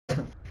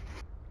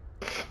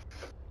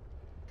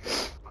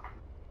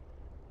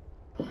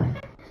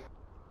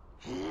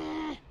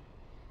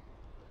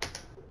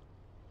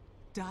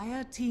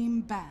Dire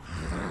team ban.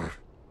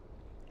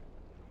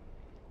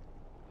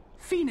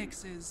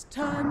 Phoenix's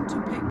turn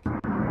to pick.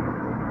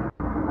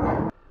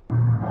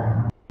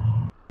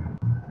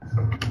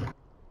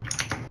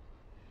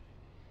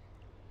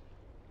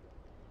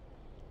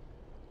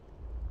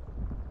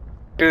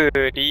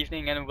 Good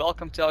evening and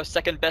welcome to our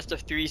second best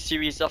of 3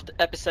 series of the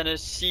Epicenter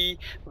C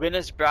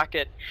Winners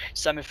Bracket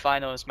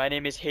Semifinals. My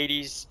name is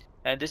Hades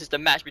and this is the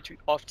match between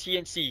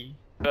TNC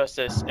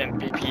versus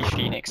MVP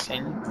Phoenix.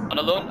 And on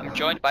alone, I'm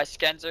joined by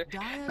Scanzer.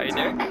 Are you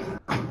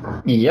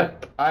there?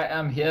 Yep, I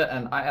am here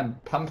and I am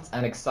pumped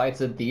and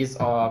excited. These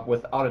are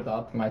without a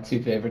doubt my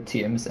two favorite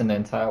teams in the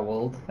entire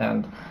world.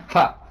 And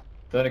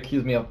don't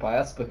accuse me of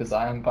bias because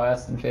I am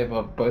biased in favor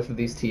of both of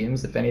these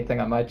teams. If anything,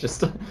 I might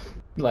just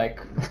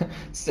like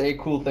say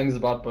cool things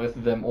about both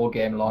of them all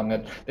game long.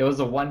 And there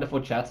was a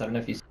wonderful chat, I don't know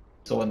if you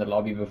saw in the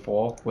lobby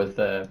before, with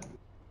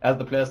as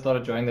the players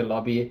started joining the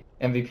lobby,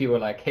 MVP were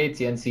like, hey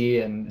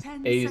TNC, and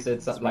AU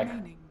said something like,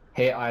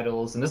 hey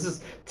idols. And this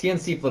is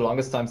TNC for the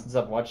longest time since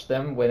I've watched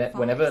them.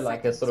 Whenever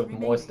like a sort of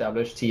more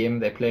established team,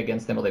 they play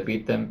against them or they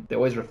beat them, they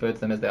always refer to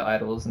them as their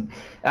idols. And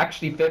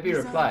actually Febby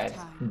replied,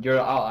 you're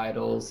our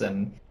idols.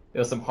 And there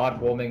were some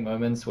heartwarming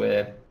moments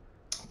where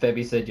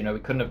Febby said, you know, we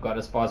couldn't have got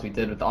as far as we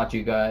did without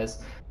you guys.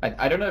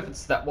 I don't know if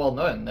it's that well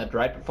known that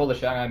right before the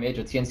Shanghai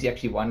Major, TNC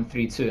actually won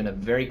 3-2 in a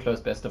very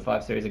close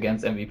best-of-5 series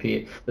against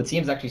MVP. The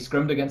teams actually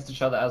scrimmed against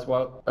each other as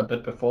well a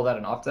bit before that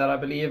and after that, I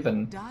believe.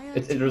 And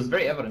it was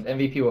very evident.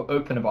 MVP were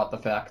open about the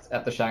fact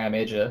at the Shanghai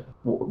Major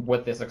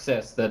with their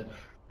success that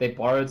they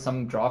borrowed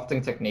some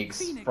drafting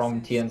techniques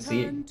from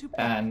TNC.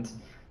 And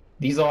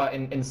these are,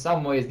 in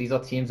some ways, these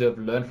are teams who have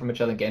learned from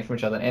each other and gained from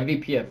each other. And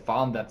MVP have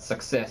found that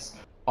success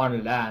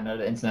on LAN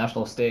at an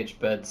international stage,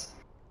 but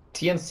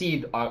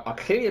TNC are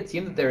clearly a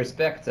team that they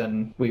respect,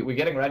 and we're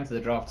getting right into the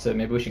draft, so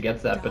maybe we should get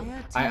to that. But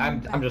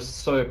I'm just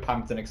so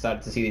pumped and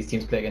excited to see these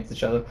teams play against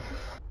each other.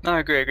 No, I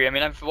agree. I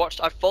mean, I've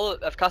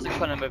casted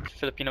quite a number of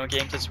Filipino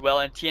games as well,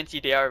 and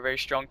TNC, they are a very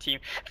strong team,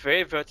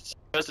 very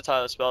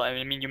versatile as well.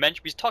 I mean,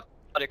 we talked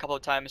about it a couple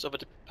of times over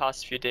the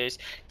past few days.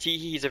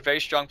 He's a very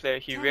strong player.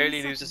 He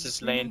rarely loses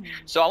his lane.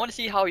 So I want to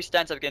see how he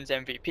stands up against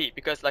MVP,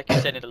 because like you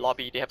said in the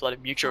lobby, they have a lot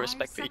of mutual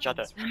respect for each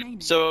other.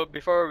 So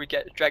before we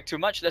get dragged too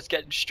much, let's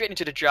get straight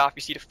into the draft.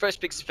 We see the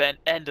first pick Sven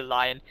and the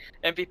Lion.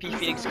 MVP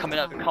Phoenix coming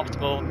out with a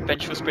comfortable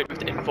vengeful spirit with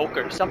the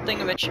Invoker,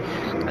 something which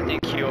I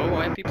think Kyo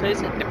or MP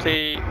plays it.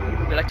 They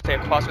like to play a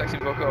cross-X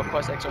Invoker or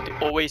cross-X, or they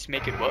always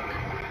make it work.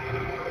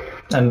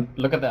 And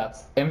look at that.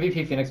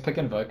 MVP Phoenix pick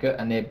Invoker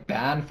and they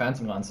ban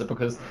Phantom Lancer,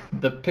 because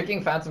the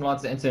picking Phantom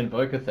Lancer into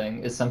Invoker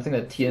thing is something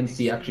that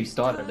TNC actually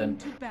started,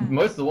 and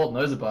most of the world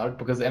knows about it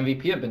because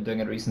MVP have been doing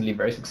it recently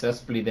very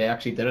successfully. They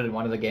actually did it in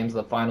one of the games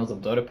of the finals of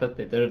Dota Pit.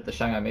 They did it at the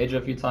Shanghai Major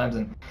a few times,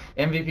 and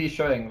MVP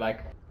showing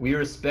like, we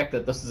respect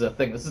that this is a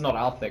thing. This is not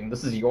our thing.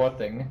 This is your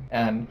thing,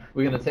 and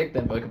we're going to take the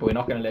Invoker, but we're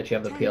not going to let you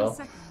have the PL.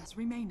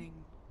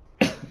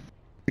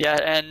 Yeah,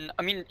 and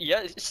I mean,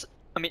 yeah,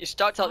 it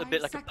starts out a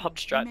bit like a pub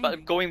strat,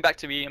 but going back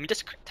to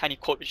just a tiny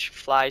quote which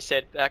Fly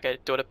said back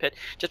at Dota Pit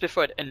just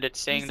before it ended,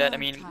 saying that,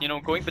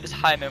 going for this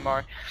high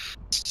MMR,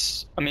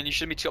 you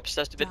shouldn't be too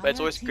obsessed with it, but it's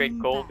always a great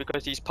goal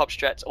because these pub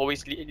strats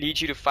always lead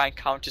you to find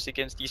counters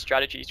against these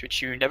strategies which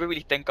you never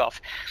really think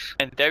of.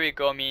 And there we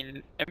go.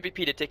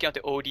 MVP, they're taking out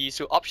the OD,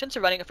 so options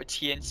are running up for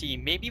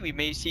TNC. Maybe we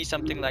may see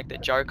something like the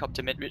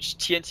Gyrocopter mid, which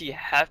TNC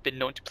have been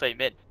known to play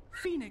mid.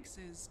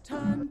 Phoenix's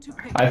turn to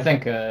pick. I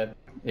think,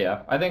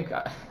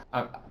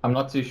 I'm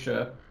not too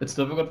sure. It's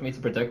difficult for me to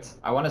predict.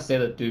 I want to say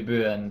that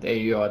Dubu and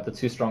AU are the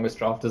two strongest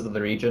drafters of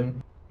the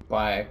region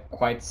by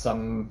quite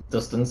some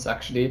distance,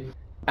 actually.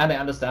 And they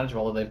understand each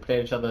other. They've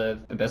played each other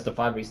in best of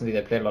 5 recently.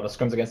 They played a lot of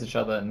scrims against each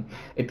other, and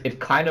it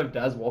kind of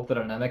does warp the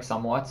dynamic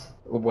somewhat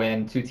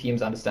when two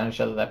teams understand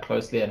each other that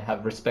closely and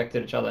have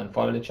respected each other and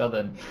followed each other.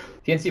 And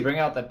TNC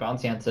bringing out that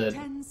bounty hunter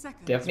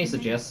definitely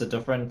suggests a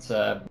different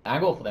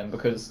angle for them,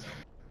 because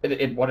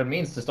what it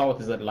means to start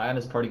with is that Lion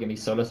is probably going to be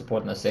solo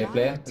support in a safe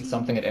lane. It's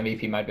something that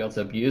MVP might be able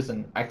to abuse,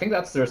 and I think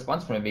that's the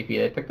response from MVP.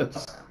 They picked the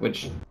Tusk,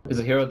 which is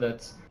a hero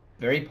that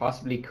very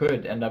possibly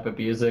could end up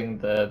abusing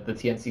the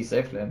TNC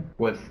safe lane.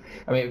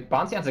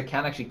 Bounty Hunter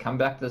can actually come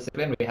back to the safe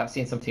lane. We have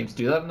seen some teams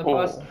do that in the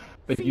past,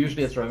 but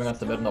usually it's roaming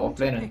onto the mid and the off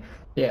lane. And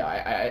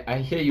yeah, I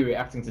hear you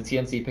reacting to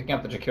TNC picking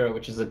up the Jakiro,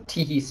 which is a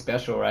Teehee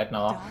special right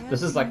now.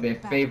 This is like their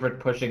favorite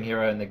pushing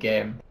hero in the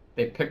game.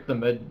 They picked the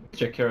mid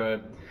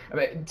Jakiro.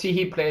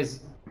 Teehee plays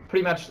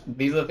pretty much,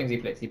 these are the things he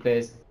plays. He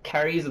plays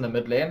carries in the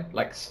mid lane,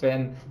 like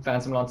Sven,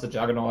 Phantom Lancer,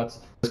 Juggernaut,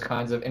 those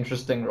kinds of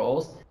interesting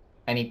roles,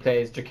 and he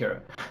plays Jakiro.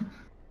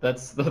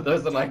 Those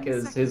are like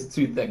his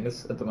two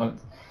things at the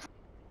moment.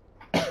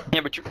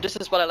 Yeah, but this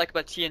is what I like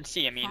about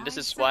TNC. This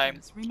is why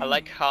I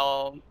like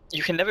how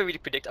you can never really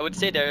predict. I would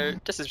say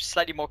this is a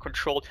slightly more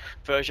controlled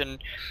version,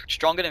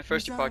 stronger than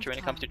first departure when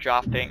it comes to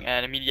drafting.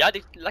 And I mean, yeah,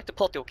 they like to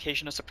pull out the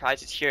occasional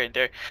surprises here and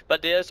there,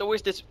 but there's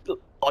always this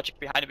logic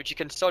behind it which you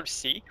can sort of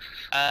see.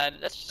 And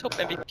let's just hope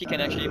MVP can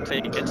actually play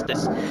against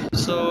this.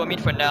 So I mean,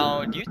 for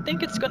now, do you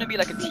think it's gonna be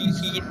like a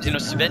T-Heat,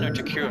 Sven or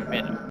Jakiro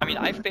mid? I mean,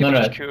 I favor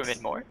Jakiro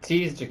mid more.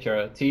 T is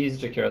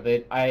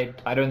Jakiro.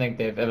 I don't think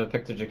they've ever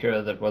picked a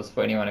Jakiro that was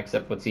for anyone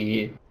except for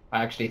T.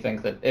 I actually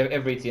think that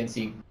every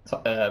TNC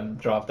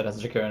draft that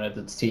has a Jakiro in it,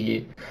 it's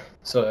T.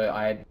 So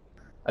I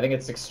think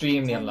it's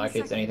extremely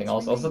unlikely it's anything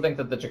else. I also think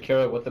that the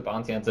Jakiro with the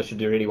Bounty Hunter should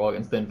do really well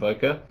against the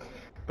Invoker.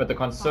 But the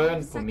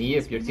concern for me,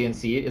 if you're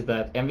TNC, is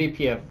that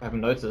MVP have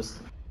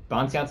noticed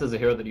Bounty Hunter is a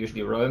hero that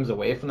usually roams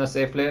away from the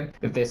safe lane.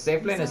 If their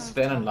safe lane is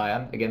Sven and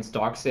Lion against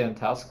Darkseer and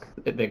Tusk,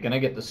 they're gonna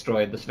get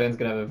destroyed. The Sven's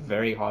gonna have a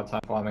very hard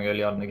time farming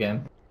early on in the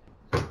game.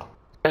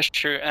 That's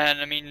true, and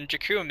I mean,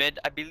 Jakiro mid,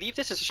 I believe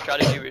this is a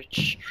strategy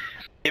which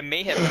they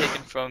may have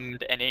taken from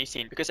the NA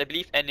scene, because I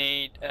believe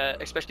NA,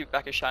 especially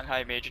back in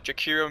Shanghai Major,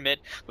 Jakiro mid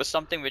was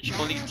something which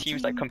only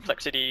teams like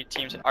Complexity,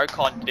 teams in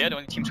Archon, they're the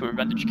only teams who would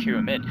run the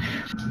Jakiro mid.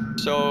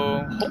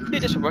 So hopefully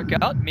this will work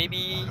out.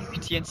 Maybe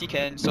TNC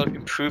can sort of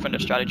improve on the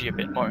strategy a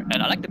bit more.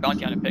 And I like the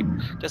Bounty Hunter pick,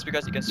 just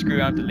because you can screw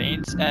around the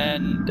lanes,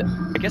 and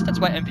I guess that's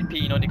why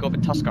MVP, they go for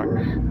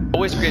Tuskar.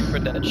 Always great for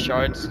the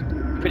shards,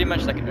 pretty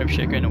much like an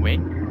Earthshaker in a way,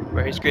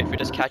 where he's great for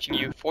just catching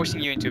you,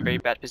 forcing you into a very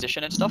bad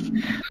position and stuff.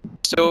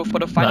 So for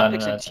the final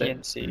picks in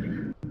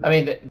TNC... I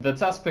mean, the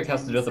Tusk pick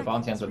has to do with the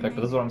Bounty Hunter pick,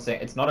 but this is what I'm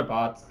saying. It's not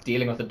about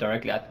dealing with it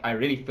directly. I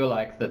really feel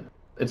like that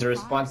it's a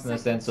response in the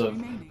sense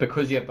of,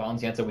 because you have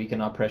Bounty Hunter, we can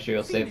now pressure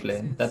your safe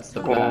lane. That's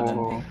the plan.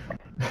 And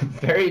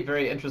very,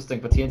 very interesting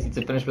for TNC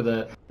to finish with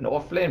an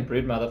off-lane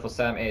Broodmother for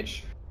Sam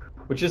H,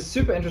 which is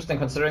super interesting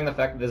considering the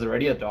fact that there's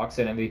already a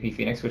Darkseer and MVP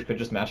Phoenix which could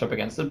just match up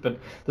against it. But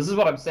this is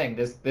what I'm saying,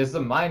 there's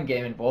a mind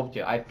game involved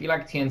here. I feel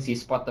like TNC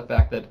spot the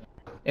fact that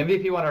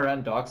MVP want to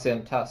run Darkseer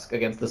and Tusk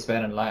against the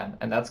Sven and Lion,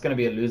 and that's going to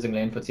be a losing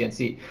lane for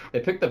TNC. They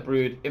pick the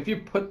Brood. If you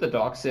put the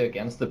Darkseer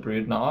against the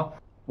Brood now,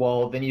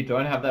 well, then you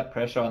don't have that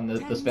pressure on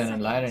the Sven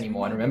and Lion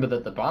anymore. And remember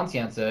that the Bounty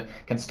Hunter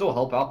can still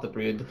help out the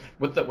Brood.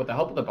 With the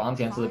help of the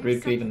Bounty Hunter, the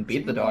Brood could even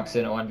beat the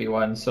Darkseer in a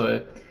 1v1.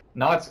 So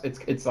now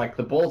it's like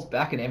the ball's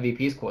back in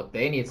MVP's court.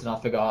 They need to now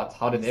figure out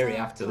how do they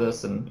react to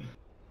this, and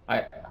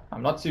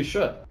I'm not too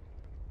sure.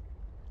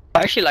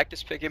 I actually like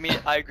this pick. I mean,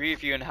 I agree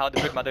with you on how the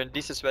Broodmother,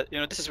 this is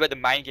where the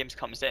mind games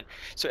comes in.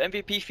 So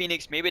MVP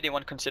Phoenix, maybe they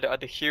want to consider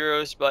other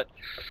heroes, but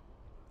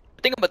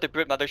the thing about the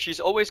Broodmother, she's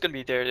always going to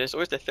be there. There's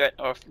always the threat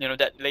of,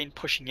 that lane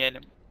pushing in,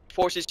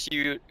 forces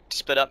you to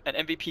split up, and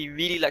MVP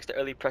really likes the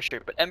early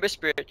pressure. But Ember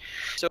Spirit,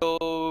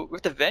 so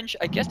with the Venge,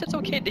 I guess that's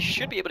okay. They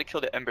should be able to kill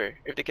the Ember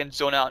if they can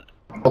zone out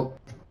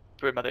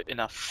Broodmother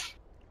enough.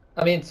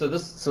 I mean, so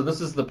this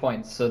is the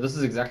point. So this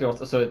is exactly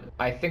what. So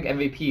I think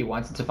MVP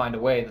wanted to find a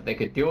way that they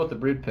could deal with the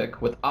Brood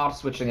pick without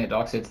switching their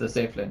Darkseer to the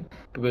safe lane,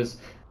 because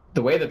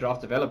the way the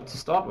draft developed to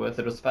start with,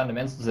 it was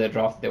fundamental to their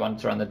draft. They wanted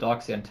to run the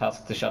Darkseer and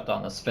Tusk to shut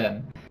down the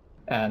Sven,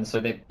 and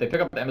so they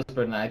pick up the Ember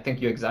Spirit. And I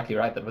think you're exactly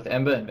right that with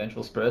Ember and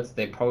Vengeful Spirits,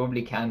 they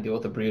probably can deal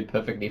with the Brood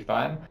perfectly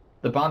fine.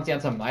 The Bounty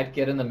Hunter might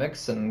get in the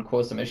mix and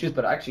cause some issues,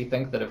 but I actually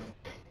think that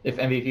if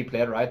MVP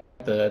played right,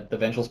 the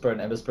Vengeful Spirit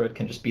and Ember Spirit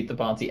can just beat the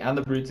Bounty and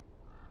the Brood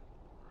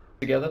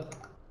together.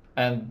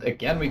 And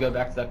again, we go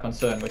back to that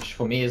concern, which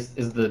for me is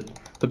the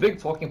big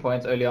talking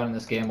point early on in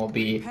this game will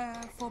be,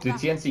 do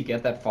TNC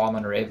get that farm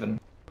on Raven?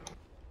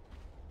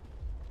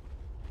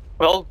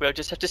 Well, we'll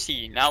just have to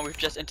see. Now we've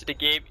just entered the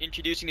game,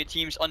 introducing the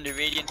teams on the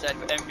Radiant side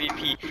for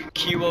MVP.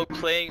 Kiwo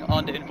playing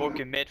on the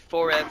Invoker mid,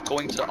 4F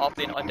going to the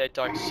offlane on that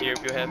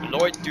Darkseer. We'll have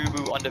Lord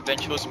Dubu on the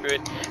Vengeful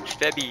Spirit,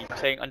 Febby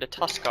playing on the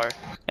Tuskar,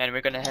 and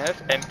we're gonna have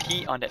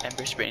MP on the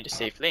Ember Spirit in the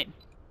safe lane.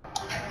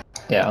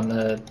 Yeah, on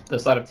the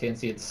side of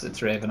TNC,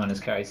 it's Raven on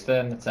his carry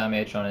Sven, it's Sam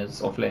H on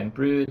his offlane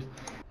Brood.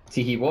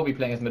 Tihi will be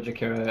playing as mid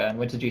Jakiro, and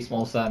Winter G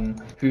Small Sun,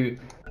 who,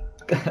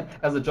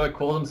 as a joke,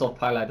 calls himself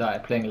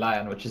Piladai, playing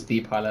Lion, which is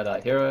the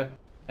Piladai hero,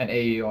 and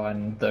AU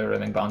on the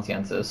roaming Bounty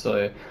Hunter.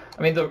 So,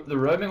 I mean, the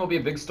roaming will be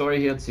a big story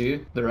here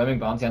too. The roaming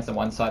Bounty Hunter on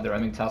one side, the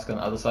roaming Tusk on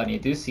the other side, and you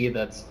do see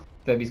that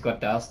Febby's got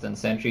Dust and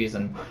Sentries,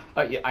 and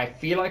I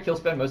feel like he'll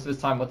spend most of his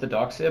time with the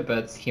Darkseer,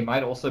 but he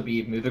might also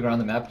be moving around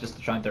the map just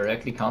to try and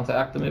directly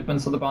counteract the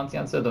movements of the Bounty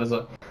Hunter. Those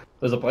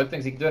are both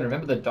things he can do, and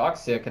remember the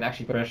Darkseer can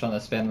actually pressure on the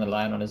Sven and the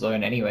Lion on his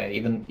own anyway,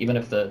 even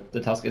if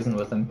the Tusk isn't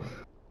with him.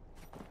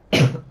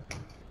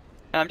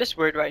 I'm just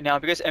worried right now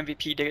because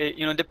MVP,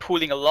 they're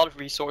pooling a lot of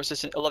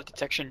resources and a lot of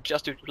detection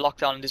just to lock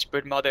down this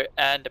Broodmother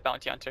and the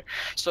Bounty Hunter.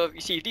 So you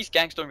see, if these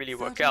ganks don't really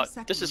work out,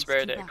 this is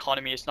where the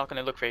economy is not going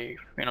to look very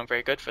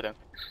good for them.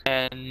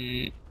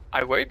 And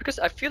I worry because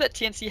I feel that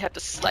TNC have the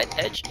slight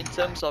edge in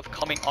terms of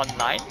coming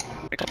online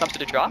when it comes to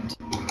the draft.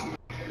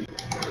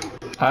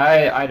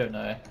 I don't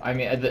know. I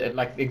mean,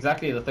 like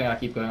exactly the thing I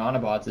keep going on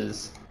about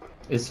is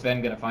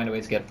Sven going to find a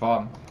way to get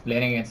farm,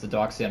 laning against the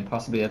Darkseer and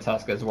possibly a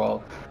Tusk as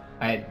well.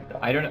 I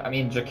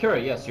mean,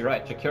 Jakiro, yes, you're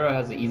right. Jakiro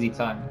has an easy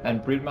time,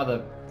 and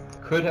Broodmother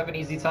could have an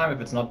easy time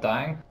if it's not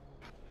dying.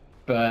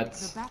 But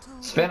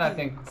Sven, I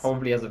think,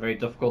 probably has a very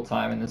difficult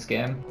time in this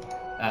game.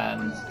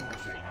 and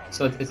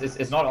so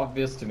it's not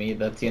obvious to me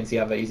that TNC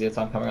have an easier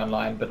time coming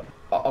online, but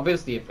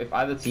obviously if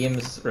either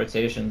team's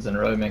rotations and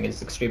roaming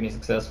is extremely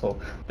successful,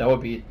 that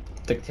would be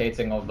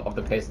dictating of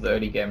the pace of the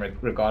early game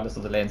regardless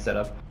of the lane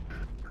setup.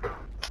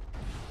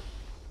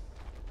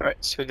 Alright,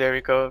 so there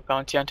we go.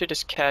 Bounty Hunter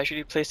just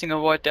casually placing a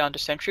ward down. The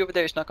sentry over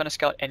there is not going to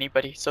scout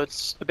anybody, so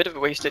it's a bit of a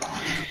wasted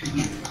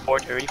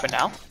ward already for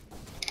now.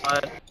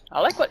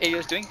 I like what AO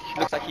is doing. He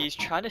looks like he's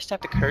trying to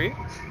snap the courier,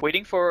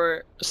 waiting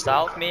for a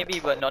Salve maybe,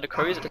 but no, the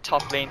courier is at the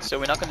top lane, so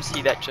we're not going to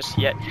see that just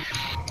yet.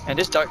 And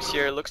this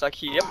Darkseer looks like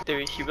he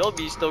will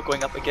be still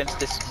going up against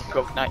this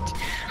Rogue Knight.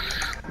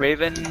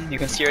 Raven, you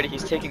can see already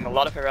he's taking a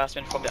lot of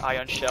harassment from the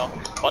Ion Shell.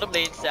 Bottom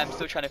lane, Sam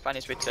still trying to find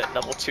his way to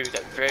level 2,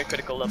 that very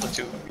critical level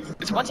 2.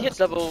 Because once he hits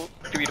level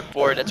 3 to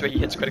 4, that's where he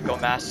hits critical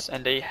mass,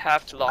 and they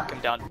have to lock him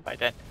down by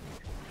then.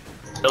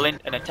 Still in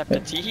an attempt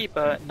at Teehee,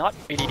 but not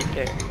really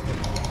there.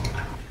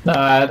 No,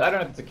 I don't know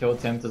if it's a kill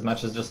attempt as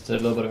much as just a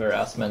little bit of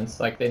harassment.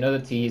 Like, they know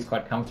that Teehee is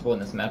quite comfortable in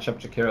this matchup,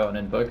 Jakiro and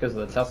Invoker,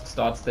 so the task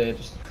starts there.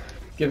 Just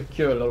give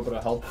Q a little bit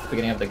of help at the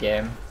beginning of the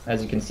game.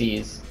 As you can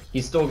see,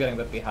 he's still getting a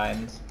bit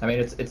behind. I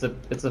mean,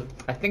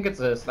 I think it's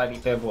a slightly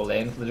favorable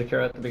lane for the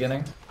Jakiro at the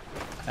beginning.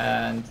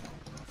 And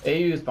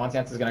AU's Bounty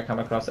Hunter is going to come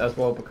across as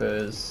well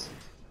because,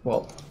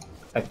 well,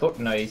 I thought,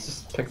 no, he's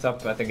just picked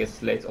up, I think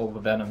it's late all the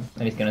Venom,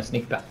 and he's going to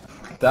sneak back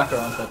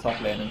around to the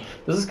top lane. And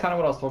this is kind of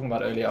what I was talking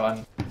about earlier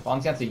on.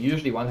 Bounty Hunter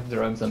usually want him to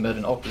roam to the mid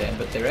and off lane,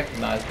 but they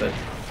recognize that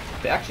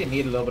they actually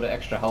need a little bit of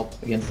extra help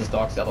against this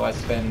Darkseer, otherwise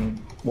Sven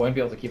won't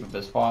be able to keep up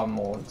his farm,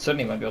 or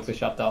certainly won't be able to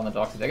shut down the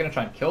Darkseer. They're going to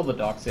try and kill the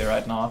Darkseer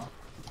right now,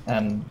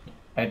 and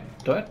I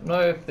don't know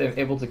if they're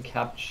able to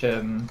catch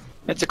him.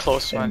 It's a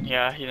close one,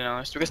 yeah, you know,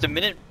 it's because the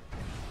minute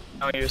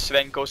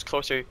Sven goes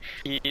closer,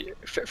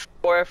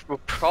 4F will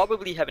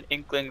probably have an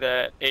inkling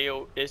that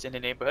AO is in the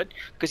neighborhood,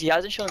 because he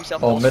hasn't shown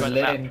himself Oh, also mid on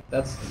the map. lane,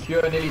 that's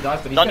Cure nearly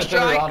dies, but he's going to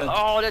turn around and...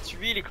 Oh, that's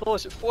really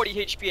close, 40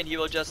 HP and he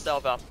will just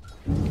salve up.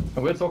 And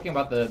we were talking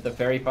about the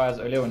Fairy Fires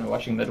earlier when we were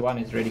watching mid one,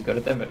 he's really good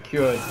at them, but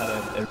Cure had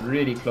a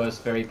really close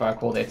Fairy Fire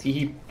call there.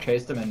 Teehee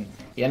chased him and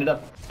he ended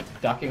up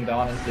ducking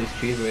down into these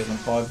trees where he was on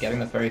fog, getting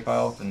the Fairy Fire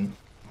off and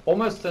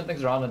almost turned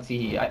things around on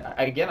Teehee.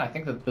 Again, I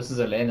think that this is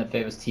a lane that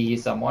favors Teehee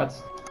somewhat,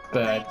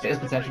 but there's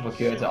potential for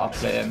Cure to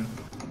outplay him.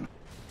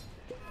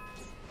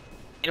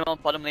 Meanwhile,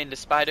 bottom lane, the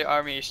Spider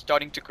army is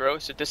starting to grow,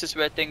 so this is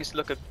where things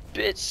look a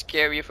bit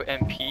scarier for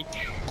MP.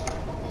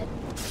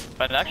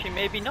 But actually,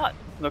 maybe not.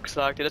 Looks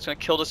like they're just gonna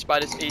kill the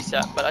Spiders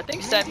ASAP, but I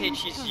think Sam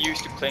H is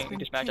used to playing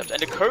these matchups.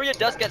 And the courier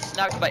does get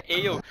snapped by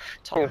AO.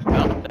 Talk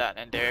about that,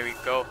 and there we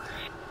go.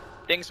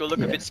 Things will look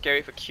a bit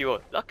scary for Q.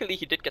 Luckily,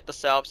 he did get the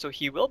salve, so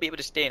he will be able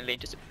to stay in lane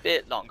just a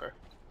bit longer.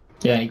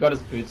 Yeah, he got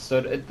his boots, so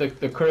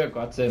the courier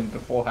got to him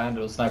beforehand.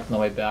 It was sniped on the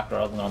way back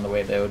rather than on the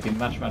way there. It would be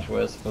much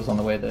worse if it was on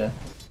the way there.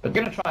 But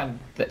gonna try and...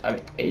 I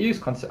mean,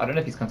 AU's I don't know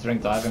if he's considering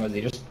diving, or is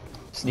he just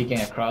sneaking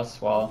across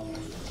while...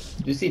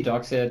 You see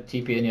Darkseer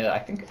TP in here.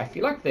 I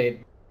feel like they...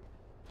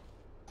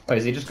 Oh,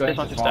 is he just going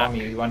to farm?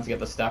 He wanted to get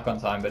the stack on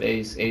time, but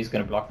A's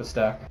going to block the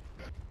stack.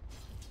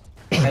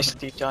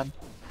 Nicely done.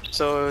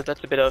 So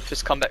that's a bit of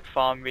his comeback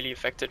farm really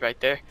affected right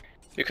there,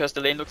 because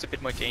the lane looks a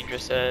bit more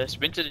dangerous.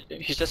 Winter,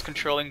 he's just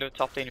controlling the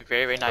top lane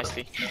very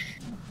nicely.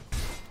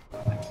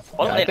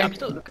 Bottom lane, I'm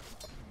still looking.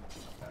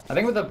 I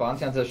think with the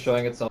Bounty Hunter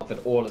showing itself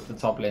at all at the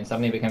top lane,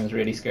 suddenly it becomes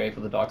really scary for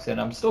the Darkseer.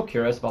 And I'm still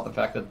curious about the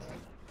fact that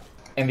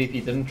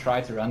MVP didn't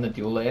try to run the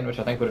dual lane, which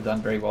I think would have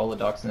done very well with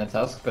Darks in their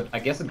Tusk, but I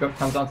guess it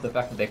comes down to the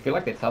fact that they feel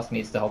like their Tusk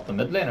needs to help the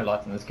mid lane a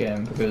lot in this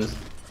game, because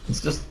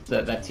it's just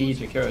that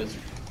Jakiro is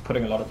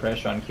putting a lot of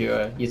pressure on Q.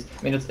 I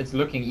mean, it's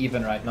looking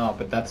even right now,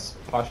 but that's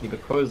partially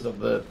because of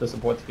the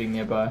supports being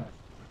nearby.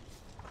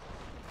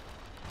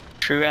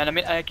 True, and I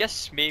mean, I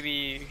guess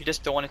maybe you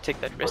just don't want to take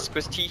that risk,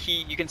 because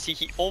Teehee, you can see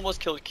he almost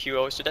killed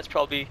QO, so that's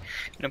probably,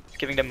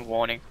 giving them a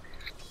warning.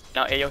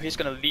 Now AO, he's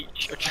gonna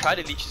leech, or try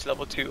to leech his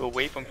level 2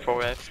 away from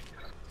 4F.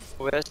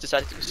 4F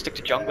decided to stick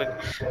to jungle.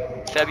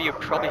 Fabio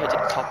probably head to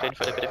the top lane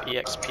for a bit of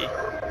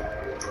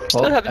EXP.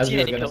 Still haven't seen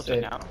any kills right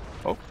now.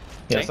 Oh,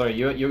 yeah, sorry,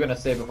 you're gonna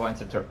say before I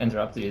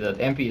interrupted you that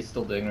MP is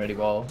still doing really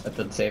well at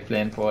the safe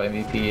lane for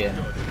MVP, and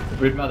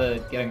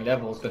Broodmother getting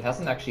levels, but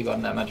hasn't actually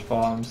gotten that much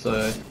farm,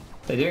 so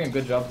they're doing a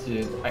good job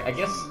to... I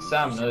guess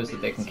Sam knows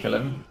that they can kill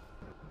him,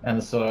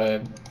 and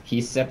so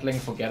he's settling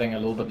for getting a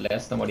little bit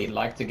less than what he'd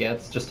like to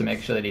get, just to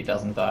make sure that he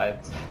doesn't die.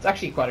 It's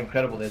actually quite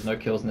incredible there's no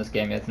kills in this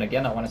game yet, and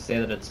again I want to say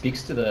that it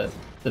speaks to the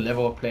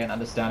level of play and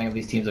understanding of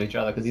these teams of each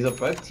other, because these are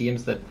both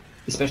teams that,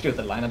 especially with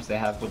the lineups they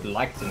have, would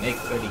like to make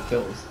early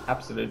kills,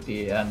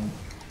 absolutely, and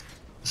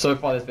so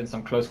far there's been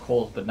some close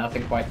calls, but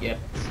nothing quite yet,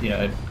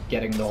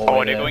 getting the whole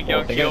way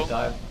there. They're going to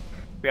dive.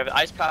 We have an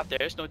Ice Path,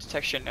 there's no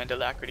detection and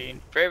alacrity,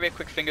 and very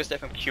quick fingers there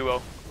from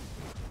QO.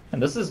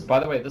 And this is, by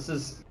the way,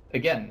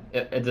 again,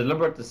 a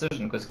deliberate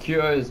decision, because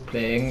QO is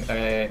playing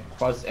a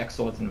Quas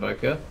Exort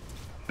Invoker,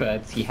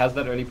 but he has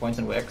that early point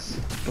in Wex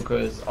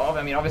because of,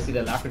 I mean, obviously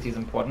the alacrity is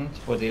important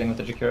for dealing with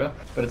the Jakiro,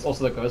 but it's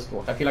also the Ghost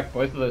Walk. I feel like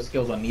both of those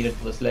skills are needed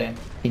for this lane.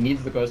 He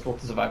needs the Ghost Walk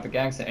to survive the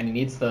ganks, and he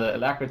needs the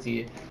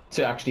alacrity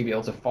to actually be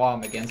able to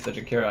farm against the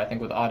Jakiro. I think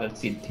without it,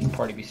 he'd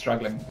probably be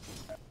struggling.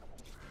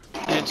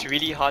 it's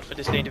really hard for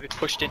this lane to be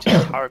pushed into the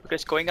tower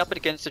because going up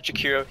against the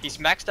Jakiro, he's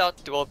maxed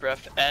out Dual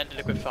Breath and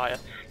Liquefier.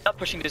 Not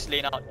pushing this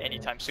lane out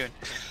anytime soon.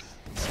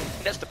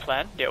 That's the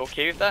plan. They're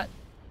okay with that.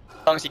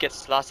 As long as he gets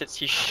his last hits,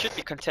 he should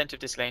be content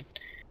with this lane.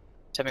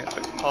 Just having a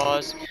quick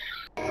pause.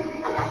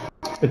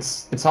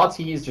 It's hard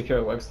to use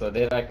Jakiro works though.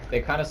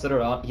 They kind of sit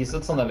around. He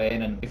sits on the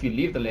lane, and if you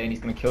leave the lane, he's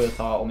gonna kill your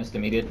tower almost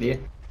immediately.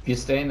 If you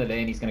stay in the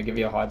lane, he's gonna give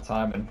you a hard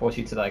time and force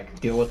you to like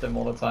deal with him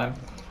all the time.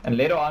 And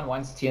later on,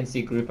 once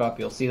TNC group up,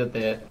 you'll see that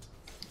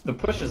the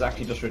push is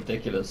actually just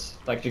ridiculous.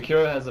 Like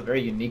Jakiro has a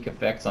very unique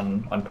effect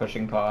on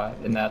pushing power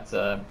in that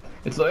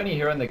it's the only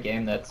hero in the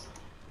game that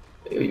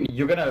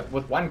you're gonna,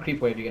 with one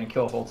creep wave, you're gonna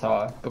kill a whole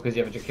tower because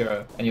you have a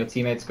Jakiro, and your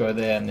teammates go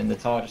there, and then the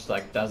tower just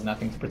like does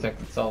nothing to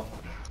protect itself.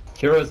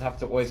 Heroes have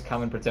to always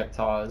come and protect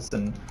towers,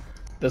 and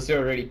this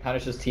hero really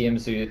punishes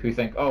teams who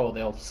think, oh,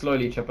 they'll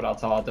slowly chip at our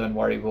tower, don't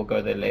worry, we'll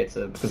go there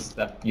later, because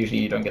that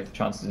usually you don't get the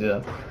chance to do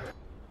that.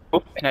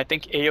 Oh, and I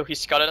think Ayo, he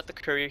scouted at the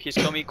courier, he's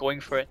gonna be going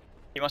for it.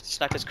 He wants to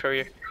snipe his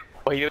courier.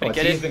 Oh, he's gonna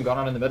get it. He's been gone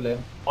on in the mid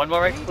lane. One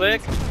more right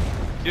click.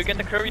 You get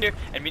the courier,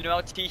 and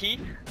meanwhile Teehee,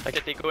 like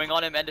that they're going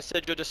on him, and the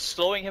Sigil just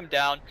slowing him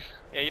down.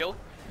 Ayo.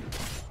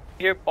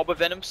 Here, Boba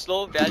Venom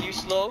slow, value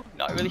slow.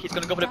 Not really, he's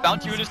gonna go for the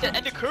bounty instead,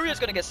 and the courier is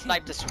gonna get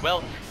sniped as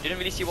well. Didn't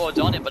really see what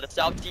was on it, but it's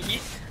out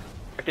Teehee.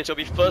 Okay, so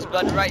it'll be first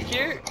blood right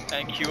here,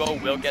 and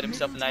QO will get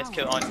himself a nice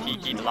kill on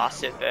Teehee, the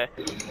last hit there.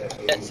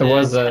 That's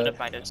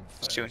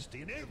soon.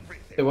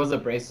 It was a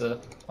bracer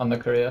on the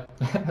courier.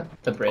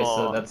 The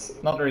bracer,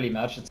 that's not really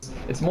much.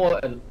 It's more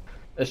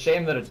a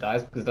shame that it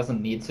dies because it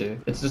doesn't need to.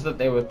 It's just that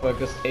they were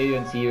focused, AU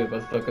and TU were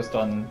both focused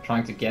on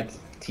trying to get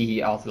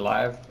Teehee out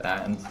alive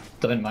and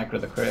don't micro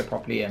the courier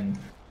properly, and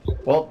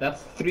well,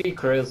 that's 3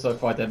 couriers so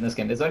far dead in this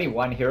game. There's only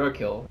 1 hero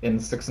kill in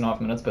 6.5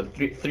 minutes, but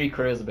three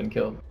couriers have been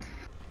killed.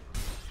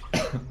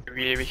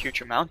 Really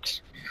huge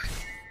amount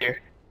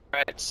here.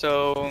 Right,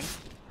 so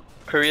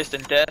couriers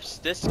and deaths.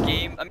 This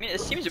game, I mean, it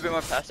seems a bit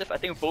more passive. I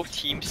think both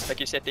teams, like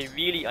you said, they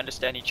really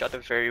understand each other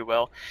very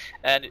well.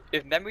 And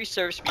if memory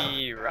serves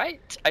me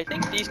right, I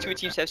think these two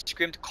teams have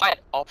scrimmed quite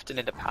often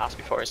in the past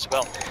before as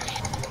well.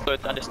 So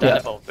it's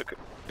understandable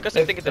because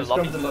I think in the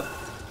lobby.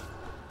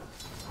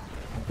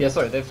 Yeah,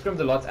 sorry, they've scrimmed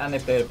a lot and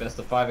they've played a best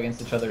of 5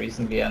 against each other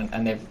recently,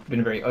 and they've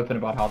been very open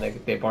about how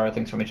they borrow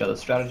things from each other's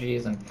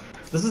strategies. And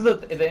this is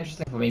the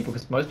interesting for me,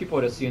 because most people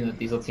would assume that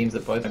these are teams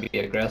that both going to be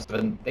aggressive,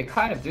 and they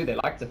kind of do, they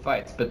like to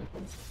fight, but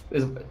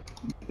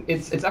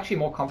it's actually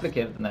more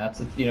complicated than that.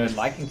 You know,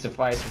 liking to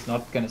fight is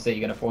not going to say you're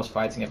going to force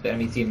fighting if the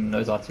enemy team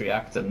knows how to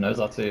react and knows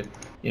how to,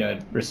 you know,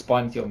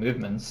 respond to your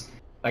movements.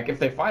 Like, if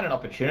they find an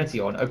opportunity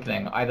or an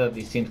opening, either of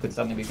these teams could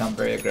suddenly become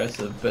very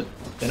aggressive, but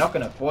they're not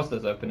going to force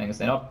those openings.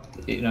 They're not,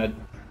 you know,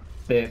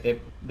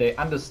 they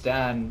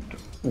understand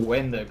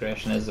when the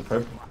aggression is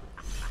appropriate.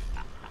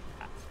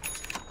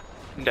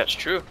 That's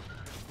true.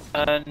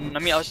 And I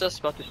mean, I was just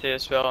about to say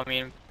as well, I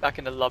mean, back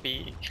in the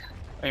lobby,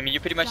 I mean, you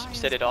pretty much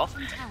said it all.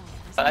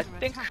 But I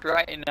think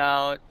right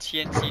now,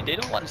 TNC, they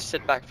don't want to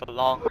sit back for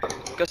long,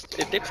 because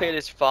if they play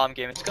this farm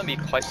game, it's going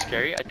to be quite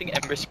scary. I think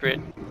Ember Spirit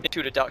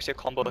into the Darkseer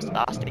combo is the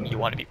last thing you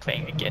want to be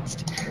playing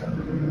against.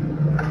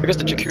 Because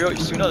the Jakiro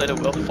sooner or later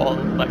will fall,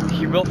 like,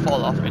 he will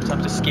fall off in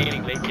terms of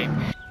scaling late game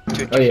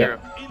to Jakiro. Oh, yeah.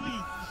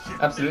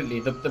 Absolutely.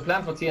 The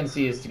plan for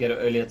TNC is to get an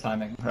earlier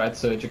timing, right?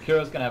 So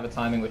Jakiro is going to have a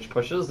timing which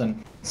pushes,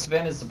 and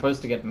Sven is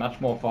supposed to get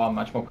much more farm,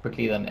 much more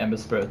quickly than Ember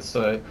Spirit.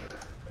 So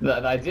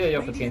the idea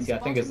here for TNC, I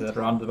think, is that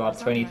around about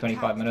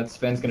 20-25 minutes,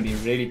 Sven's going to be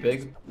really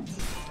big.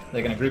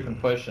 They're going to group and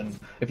push, and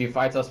if you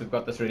fight us, we've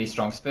got this really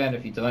strong Sven.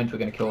 If you don't, we're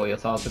going to kill all your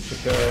towers with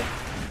Jakiro.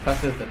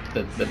 Plus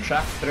the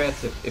trap threat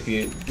if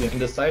you're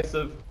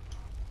indecisive.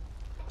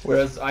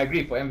 Whereas I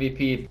agree, for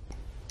MVP,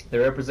 they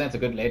represent a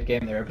good late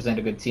game, they represent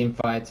a good team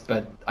fight,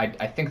 but I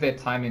think their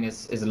timing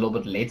is a little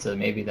bit later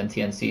maybe than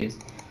TNC's.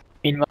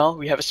 Meanwhile,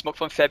 we have a smoke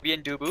from Fabi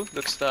and Dubu.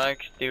 Looks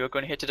like they were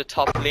going to head to the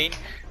top lane.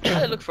 Try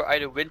to look for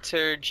either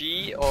Winter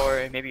G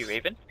or maybe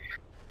Raven.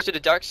 To the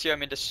Darkseer, I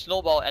mean, the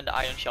Snowball and the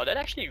Iron Shell, that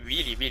actually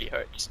really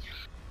hurts.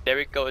 There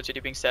we go, it's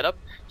already being set up.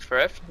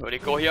 Firth, will they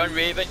go here on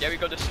Raven? There we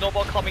go, the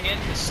Snowball coming in.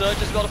 The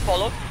Surge is going to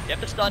follow. You have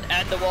the stun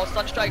and the wall.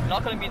 Stun strike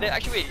not going to be there.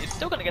 Actually, wait, it's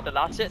still going to get the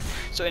last hit.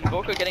 So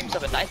Invoker getting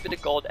himself a nice bit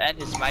of gold, and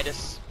his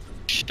Midas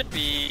should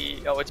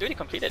be... Oh, it's already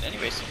completed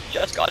anyways.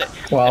 Just got it.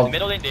 Wow. In the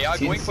middle lane, they are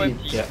going for him.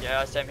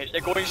 Yeah, Sam H. They're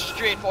going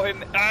straight for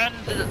him, and...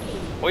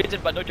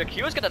 Waited, but no,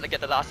 Jakiro's gonna get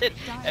the last hit.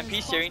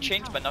 MP steering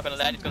change, but not gonna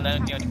land. He's gonna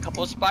land on a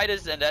couple of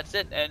spiders, and that's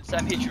it. And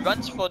Sam H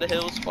runs for the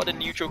hills, for the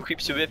neutral,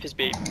 creeps with his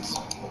babies.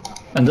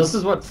 And this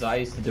is what Zai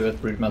used to do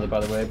with Broodmother, by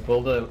the way.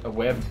 Build a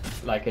web,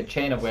 like a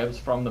chain of webs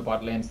from the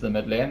bot lane to the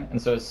mid lane.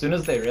 And so as soon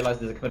as they realize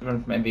there's a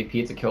commitment from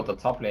MVP to kill the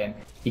top lane,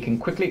 he can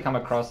quickly come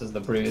across as the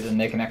Brood, and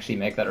they can actually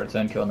make that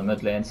return kill in the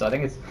mid lane. So I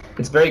think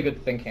it's very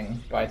good thinking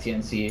by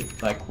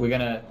TNC. Like, we're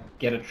gonna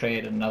get a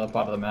trade in another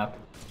part of the map.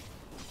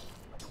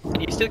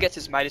 He still gets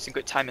his Midas in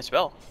good time as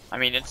well. I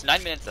mean, it's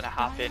 9 minutes and a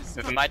half in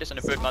with a Midas and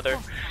a Broodmother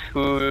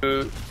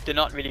who did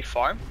not really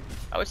farm.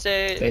 I would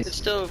say it's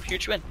still a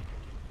huge win.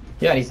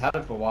 Yeah, he's had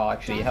it for a while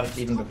actually. He had it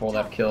even before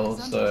that kill,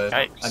 so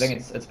nice. I think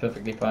it's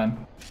perfectly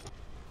fine.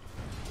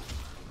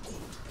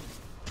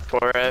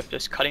 4F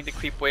just cutting the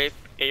creep wave.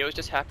 AO is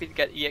just happy to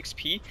get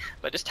EXP,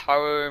 but this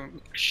tower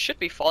should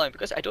be falling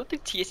because I don't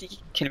think TNC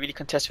can really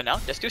contest for now.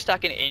 They're still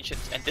stacking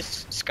Ancients, and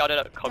this is scouted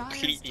out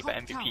completely by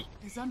MVP.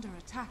 Is under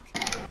attack.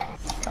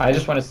 I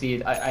just want to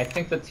see. I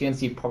think that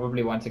TNC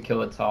probably want to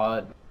kill a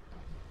tower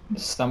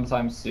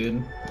sometime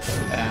soon,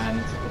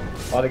 and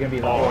they're gonna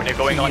be. Oh, they're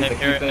going on him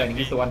here. And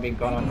he's the one being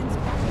gone on.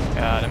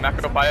 The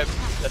macro fire.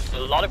 That's a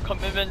lot of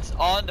commitments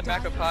on the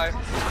macro fire.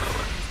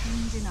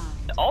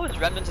 All his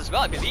remnants as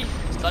well, I believe.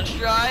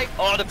 Sunstrike.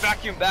 Oh, the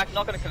vacuum back,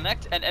 not gonna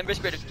connect, and Ember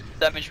Spirit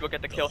damage will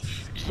get the kill.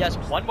 He has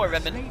one more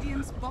remnant.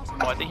 Oh,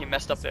 I think he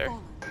messed up there.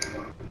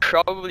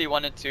 Probably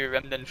wanted to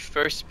remnant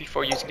first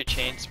before using the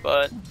chains,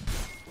 but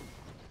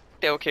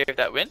they're okay with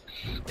that win.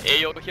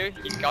 AO here,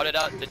 he scouted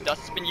out. The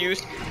dust has been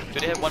used. Do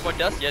they have one more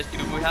dust? Yes,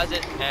 Dubu has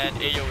it, and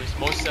AO is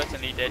most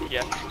certainly dead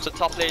here. So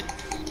top lane,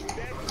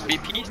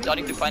 BP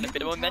starting to find a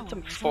bit of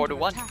momentum,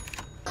 4-1.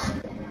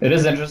 It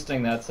is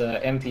interesting that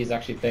MP is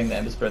actually playing the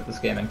Ember Spirit this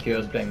game and Kyo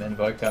is playing the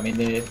Invoker. I mean,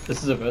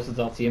 this is a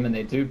versatile team and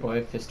they do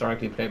both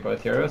historically play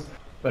both heroes.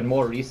 But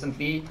more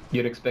recently,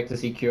 you'd expect to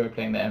see Kyo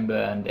playing the Ember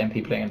and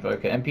MP playing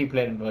Invoker. MP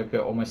played Invoker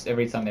almost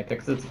every time they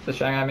picked it, the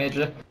Shanghai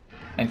Major.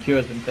 And Kyo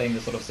has been playing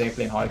the sort of safe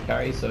lane hard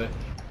carry. So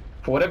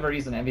for whatever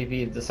reason,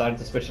 MVP decided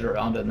to switch it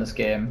around in this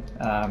game.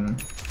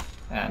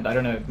 And I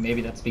don't know,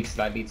 maybe that speaks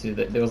slightly to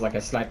that there was like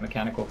a slight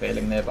mechanical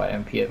failing there by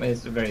MP. I mean,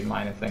 it's a very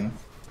minor thing.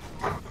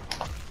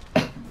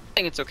 I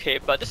think it's okay,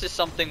 but this is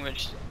something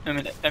which, I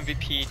mean,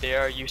 MVP they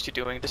are used to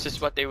doing. This is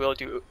what they will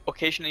do.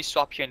 Occasionally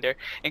swap here and there.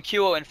 In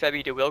QO and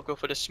Febby, they will go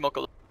for the smoke.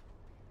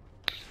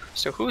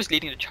 So who's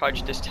leading the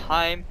charge this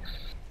time?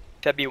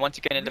 Febby once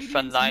again in the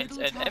front lines,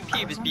 and MP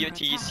with his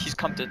BOTs, he's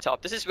come to the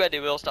top. This is where they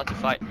will start to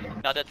fight,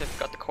 now that they've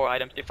got the core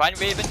items. They find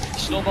Raven,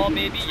 Snowball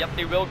maybe, yep,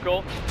 they will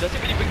go. Doesn't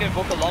really bring the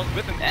Invoker along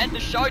with him, and the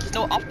Shard is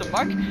now off the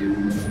mark.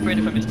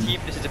 Separated from his team,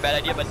 this is a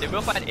bad idea, but they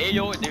will find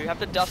AO, they have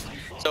the dust,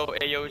 so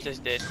AO is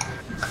just dead.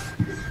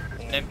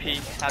 MP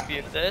happy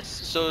with this,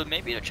 so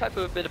maybe they'll try to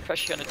put a bit of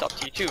pressure on the top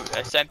T2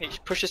 as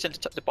SamH pushes into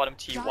the bottom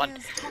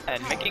T1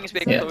 and making his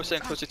way closer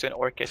and closer to an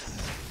Orchid.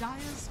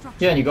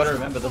 Yeah, and you gotta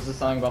remember, this is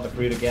something about the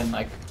Brood again,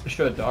 like,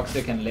 sure,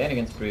 Darkseer can lane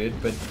against Brood,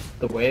 but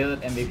the way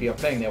that MVP are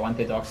playing, they want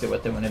their Darkseer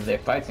with them whenever they're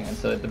fighting, and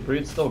so the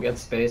Brood still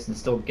gets space and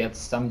still gets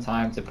some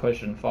time to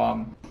push and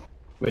farm,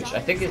 which I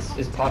think is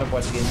part of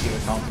what TNC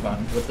were counting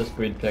on with this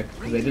Brood pick,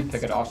 because they did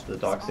pick it after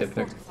the Darkseer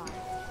pick.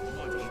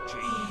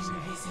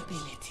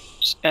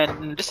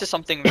 And this is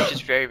something which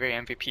is very, very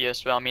MVP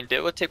as well. I mean, they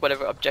will take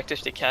whatever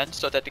objectives they can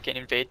so that they can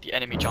invade the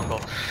enemy jungle.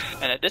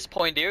 And at this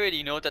point, they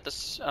already know that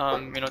this,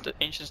 the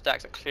ancient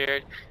stacks are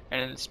cleared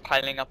and it's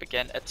piling up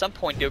again. At some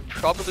point, they'll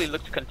probably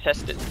look to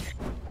contest it.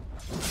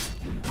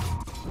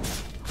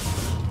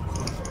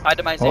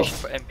 Itemization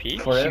for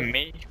MP. He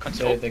may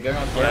console. They're going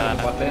on for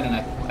the bot lane, and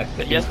I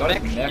think he's got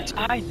it. It's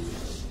fine.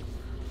 He's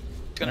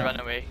gonna run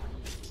away.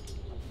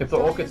 If the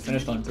Orchid's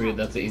finished on Brood,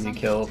 that's an easy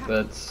kill,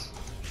 but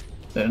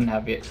they didn't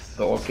have yet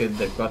the Orchid.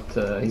 They've got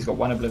he's got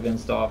one Oblivion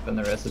Staff, and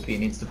the recipe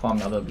needs to farm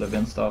another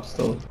Oblivion Staff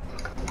still.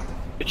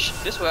 Which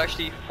this will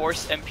actually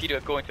force MP to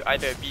go into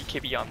either a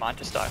BKB or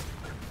Manta Star,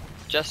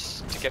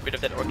 just to get rid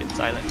of that Orchid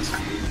silence.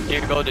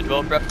 Here we go, the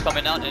Dual Breath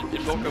coming out, and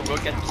Invoker will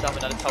get himself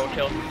another tower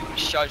kill.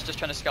 Charge just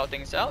trying to scout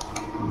things out.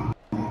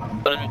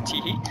 But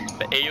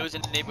AO's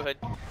in the neighborhood.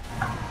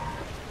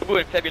 Ooh,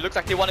 and Febby looks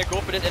like they want to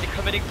go for this, and they're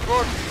committing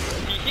for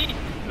Teehee.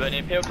 But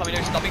Impale coming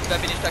there, stopping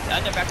Febby in tracks,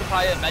 and the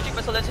Macropire, Magic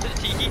Missile lands into the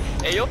Teehee.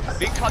 AO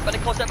being caught by the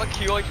concept of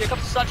Kyo. Here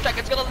comes the Sunstrike,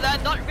 it's gonna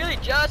land, not really,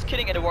 just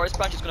kidding, and the Warrior's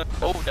Punch is gonna,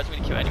 doesn't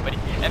really kill anybody.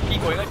 MP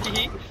going on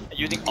Teehee,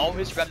 using all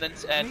his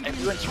remnants, and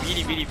everyone's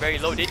really, really very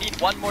low. They need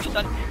one more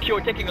stun. Kyo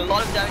taking a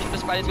lot of damage from the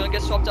spider, is gonna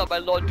get swapped out by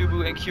Lord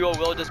Dubu, and Kyo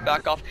will just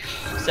back off.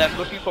 Sam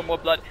looking for more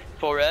blood.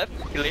 4F,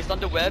 he lays on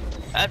the web,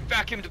 and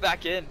vacuumed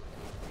back in.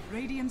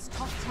 Radiant's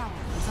top tower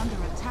is under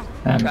attack.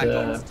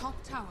 And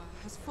top tower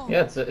has fallen.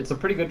 yeah, it's a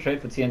pretty good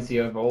trade for TNC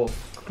overall,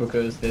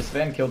 because their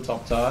Sven killed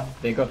top tower.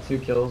 They got 2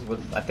 kills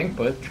with, I think,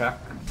 both track,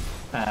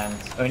 and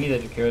only the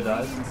Jakiro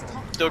dies.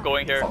 Still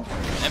going here.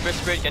 Ember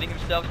Spirit getting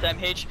himself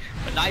SamH.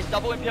 A nice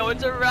double impale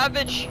into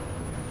Ravage.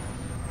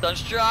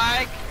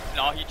 Sunstrike.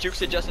 No, he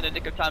jukes it just in the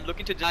nick of time,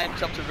 looking to deny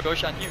himself to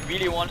Roshan. He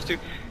really wants to,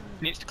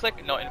 needs to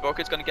click. No,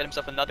 Invoker's gonna get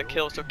himself another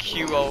kill, so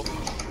QO.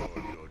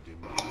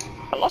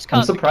 I lost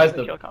count. I'm surprised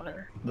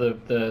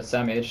the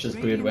SamH just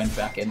Brood went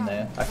back in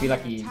there. I feel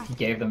like he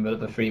gave them a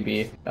bit of a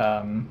freebie.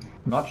 I'm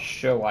not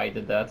sure why he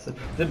did that. So,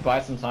 did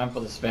buy some time for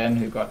the Sven,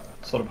 who got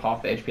sort of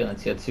half the HP on the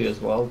tier 2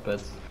 as well,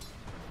 but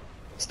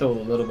still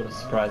a little bit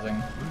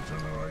surprising.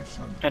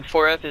 And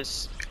 4F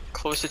is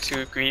closer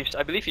to Greaves.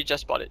 I believe he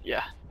just bought it.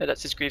 Yeah,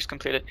 that's his Greaves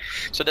completed.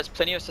 So that's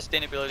plenty of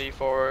sustainability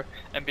for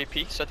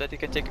MVP so that they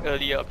can take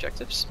earlier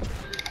objectives.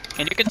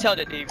 And you can tell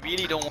that they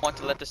really don't want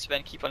to let the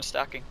Sven keep on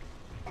stacking.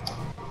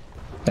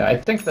 Yeah, I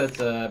think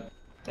that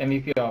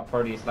MVP are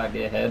probably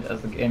slightly ahead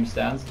as the game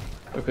stands,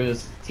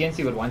 because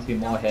TNC would want to be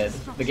more ahead.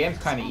 The game's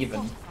kind of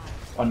even,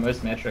 on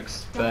most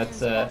metrics, but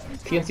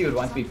TNC would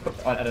want to be put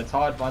at a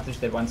tower advantage.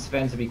 They'd want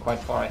Sven to be quite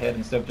far ahead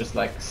instead of just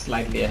like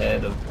slightly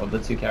ahead of the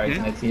two carries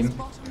in their team.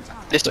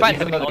 Despite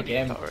even having though all the the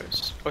game,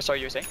 towers. Oh, sorry,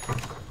 you were saying?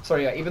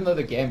 sorry, yeah, even though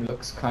the game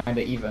looks kind of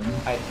even,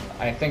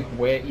 I think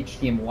where each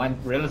team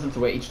relative to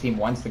where each team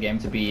wants the game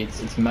to be,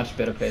 it's much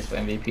better place for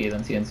MVP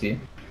than TNC.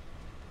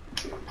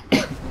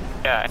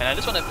 Yeah, and I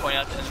just want to point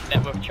out in the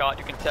network chart,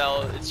 you can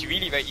tell it's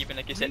really very even.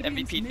 Like you said,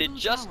 MVP, they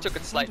just took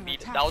a slight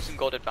lead, 1,000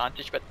 gold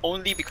advantage, but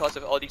only because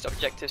of all these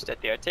objectives that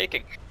they are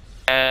taking.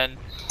 And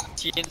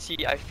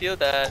TNC, I feel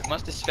that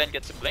once this Sven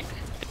gets a blink,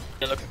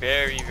 it look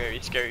very, very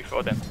scary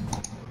for them.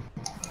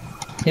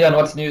 Yeah, and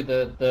what's new,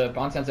 the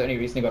Bounty Hunter only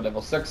recently got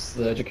level 6,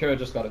 the Jakiro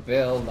just got a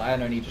Veil,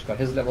 Lion only just got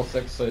his level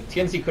 6, so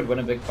TNC could win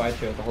a big fight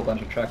here with a whole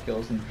bunch of track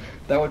kills, and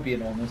that would be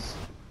enormous.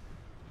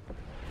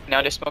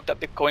 Now they smoked up,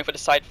 they're going for the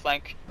side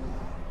flank.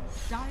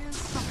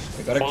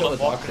 We gotta kill the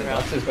Doctor.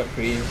 Doctor's got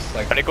creeps.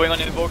 Like, but they're going on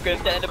Invoker,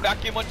 then in the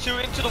vacuum on 2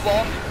 into the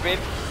wall.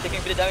 Raven taking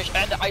a bit of damage,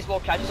 and the Ice Wall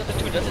catches up to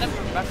 2. Doesn't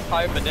have massive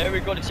fire, but there we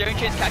go. The Searing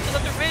Chains catches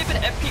up to Raven.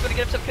 MP gonna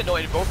get himself killed. No,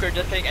 Invoker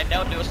just hitting, and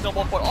now there was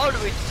snowball for all the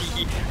way to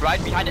TE.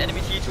 Right behind the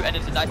enemy T2, and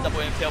it's a nice double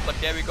impale, but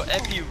there we go.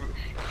 MP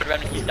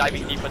he's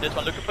diving deep for this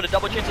one, looking for the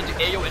double chains into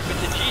AO and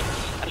into G.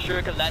 And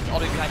Shuriken lands all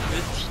the way behind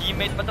his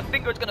teammates, but the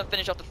finger is gonna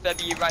finish off the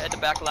Febby right at the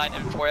back line,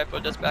 and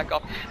 4F does back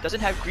up. Doesn't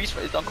have grease,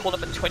 it's on cold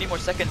up in 20 more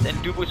seconds, and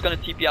Dubu is gonna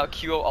TP out.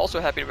 QO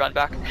also happy to run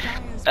back.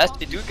 As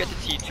they do get to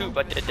T2,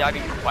 but they're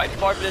diving quite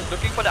far for this,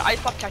 looking for the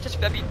ice pop, catches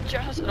Febby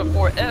just at a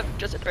 4F,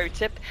 just at the very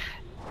tip.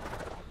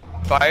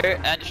 Fire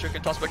and the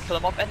Shuriken Toss will kill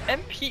him off, and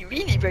MP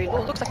really very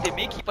low. Looks like they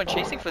may keep on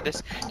chasing for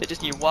this. They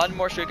just need one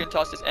more Shuriken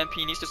Toss. This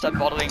MP needs to start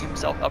bottling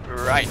himself up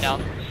right now.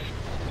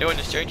 No one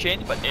is Searing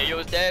Chain, but Ayo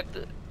is there.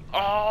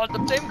 Oh, the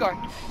Flame Guard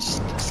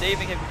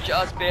saving him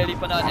just barely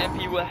for now.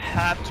 MP will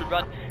have to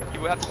run. He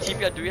will have to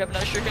TP out. Do we have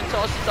another Shuriken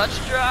Toss? Such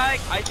strike!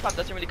 Ice Pop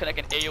doesn't really connect,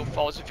 and Ayo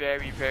falls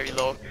very, very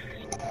low.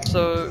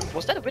 So,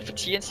 was that a win for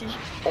TNC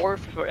or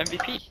for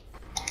MVP?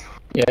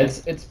 Yeah,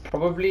 it's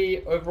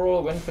probably overall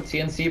a win for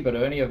TNC, but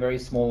only a very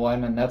small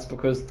one, and that's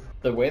because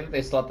the way that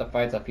they start the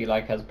fights, I feel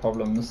like, has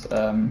problems.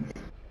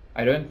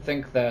 I don't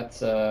think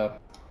that...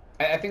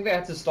 I think they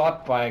had to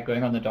start by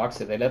going on the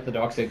Darkseid. They let the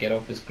Darkseid get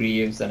off his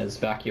Greaves and his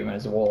Vacuum and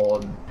his Wall,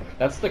 and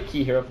that's the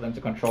key hero for them to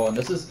control. And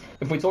this is,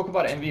 if we talk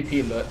about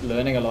MVP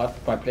learning a lot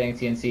by playing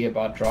TNC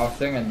about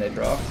drafting and their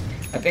draft,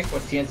 I think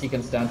what TNC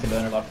can stand to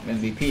learn a lot from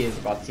MVP is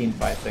about team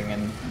fighting,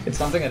 and it's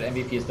something that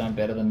MVP has done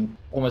better than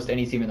almost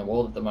any team in the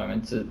world at the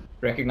moment, to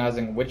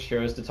recognizing which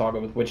heroes to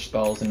target with which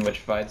spells in which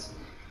fights.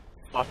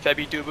 Oh,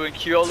 Febby, Dubu, and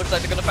Kyo looks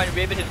like they're gonna find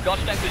Raven. His Gun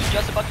Strength is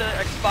just about to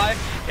expire.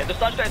 Yeah, the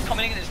Sunstrike is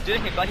coming in and it's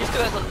doing him, but he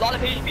still has a lot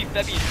of HP.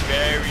 Febby is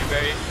very,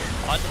 very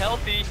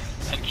unhealthy.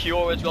 And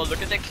Kyo as well.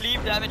 Look at that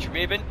cleave damage.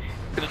 Raven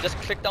gonna just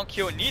click down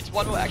Kyo. Needs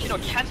one more. Actually, no,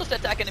 cancels the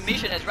attack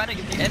animation as random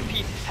the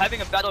MP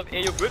having a battle of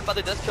AO. Good, but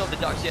it does kill the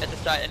Darkseid at the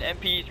side. And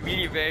MP is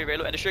really very, very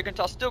low. And the Shuriken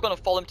Toss still gonna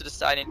fall him to the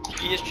side, and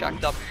he is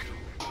tracked up.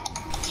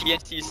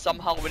 TNC is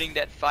somehow winning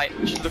that fight,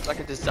 which looks like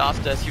a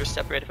disaster as he was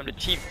separated from the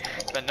team.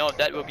 But no,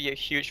 that will be a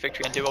huge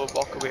victory, and they will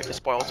walk away with the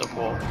spoils of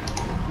war.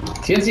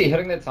 TNC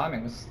hitting their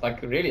timings,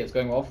 like really it's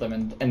going well for them,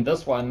 and in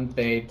this one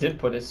they did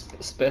put a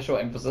special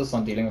emphasis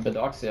on dealing with the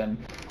Darkseid, and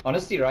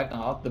honestly right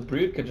now the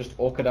Brood could just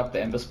orchid up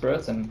the Ember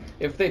Spirits, and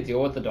if they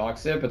deal with the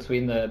Darkseid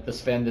between the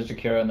Sven, the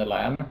Jakiro and the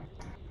Lion,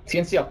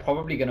 TNC are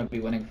probably going to be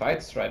winning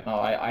fights right now.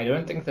 I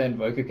don't think the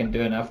Invoker can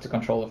do enough to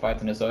control the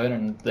fight on his own,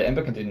 and the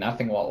Ember can do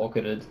nothing while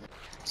orchided.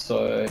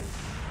 So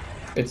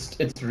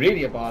it's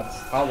really about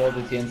how well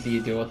the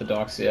TNC deal with the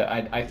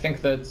Darkseid. I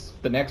think that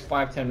the next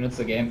 5-10 minutes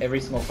of the game, every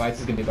single fight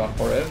is going to be about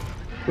Forev.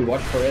 We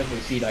watch Forev, we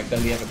see like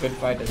does he have a good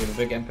fight, does he have a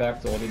big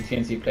impact, or did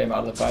TNC play him out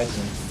of the fights?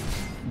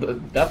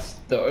 And that's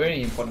the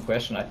only important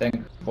question I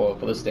think for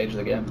this stage of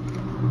the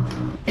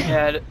game.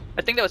 Yeah,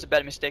 I think that was a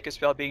bad mistake as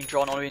well, being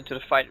drawn all the way into the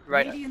fight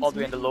all the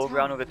way in the low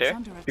ground over there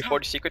before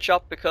the secret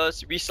shop,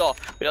 because we saw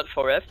without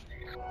Forev,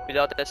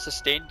 without that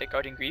sustain, the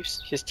Guardian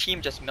Greaves, his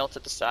team just melts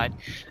at the side,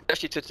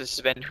 especially to the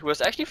Sven, who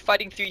was actually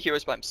fighting 3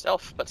 heroes by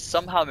himself, but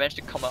somehow managed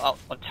to come out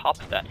on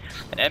top of that.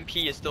 And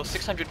MP is still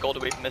 600 gold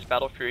away from this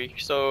Battle Fury,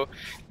 so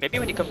maybe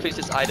when he completes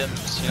his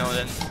items, you know,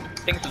 then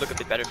things will look a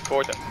bit better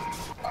for them.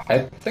 I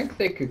think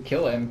they could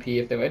kill MP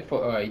if they wait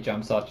for he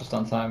jumps out just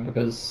on time,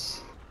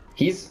 because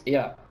he's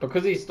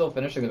still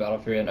finishing the Battle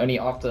Fury, and only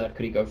after that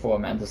could he go for a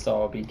Manta Star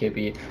or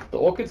BKB. The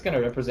Orchid's going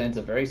to represent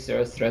a very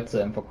serious threat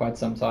to him for quite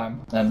some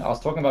time, and I was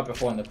talking about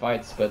before in the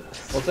fights, but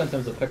also in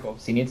terms of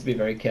pickoffs, he needs to be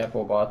very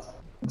careful about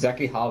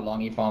exactly how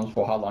long he farms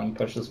for, how long he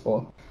pushes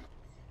for.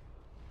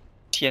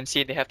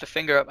 TNC, they have the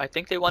finger up. I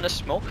think they want to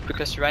smoke,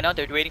 because right now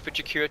they're waiting for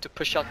Jakiro to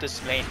push out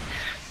this lane.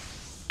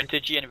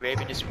 G and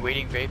Raven is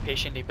waiting very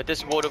patiently, but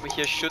this ward over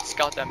here should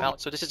scout them out,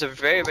 so this is a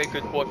very, very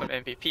good ward from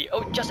MVP.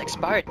 Oh, it just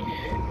expired!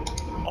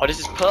 Oh, this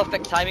is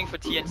perfect timing for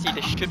TNC.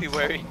 They should be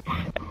worried.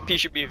 MP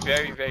should be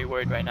very, very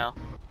worried right now.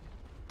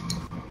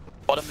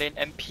 Bottom lane,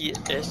 MP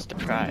is the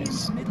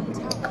prize.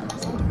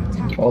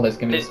 Oh, there's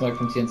gonna be smoke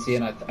from TNC,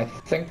 and I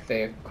think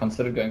they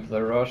considered going for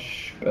the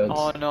rush, but...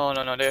 Oh, no,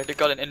 they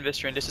got an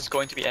Invistor, and this is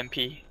going to be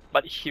MP.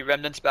 but he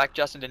remnants back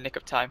just in the nick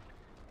of time.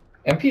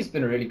 MP's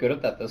been really good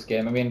at that this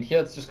game. I mean,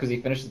 here it's just because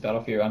he finished his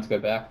battlefield round to go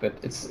back,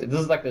 but this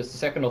is like the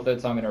second or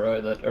third time in a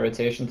row that a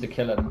rotation to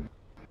kill him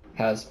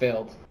has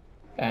failed.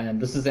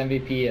 And this is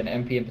MVP and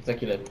MP in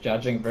particular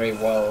judging very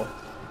well,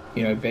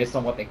 you know, based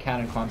on what they can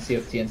and can't see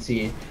of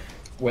TNC,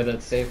 whether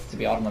it's safe to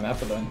be out on the map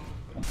alone.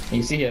 And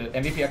you see here,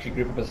 MVP actually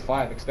grouped up as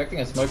 5, expecting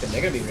a smoke, and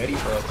they're going to be ready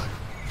for it.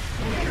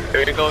 Here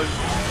it goes,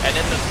 and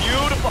it's a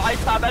beautiful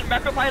ice tab and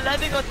Macropie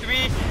landing on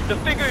 3. The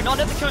finger not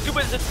enough to kill 2,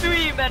 but it's a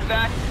 3-man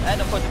back. And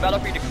of course the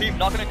battle free, the creep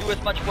not going to do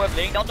as much for him.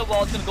 Laying down the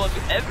wall, it's going to go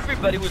into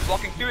everybody who's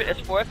walking through it.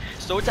 S4,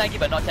 so tanky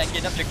but not tanky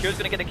enough. Jakiro's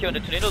going to get a kill on the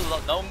tornado.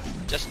 No,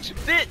 just a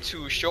bit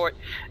too short,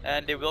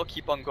 and they will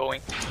keep on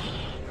going.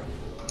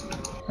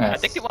 Yes. I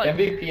think they want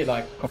MVP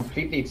like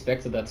completely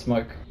expected that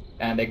smoke,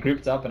 and they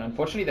grouped up, and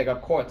unfortunately they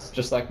got caught,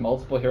 just like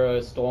multiple hero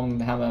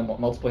Stormhammer,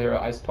 multiple hero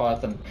Ice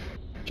Path, and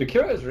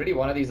Jakiro is really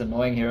one of these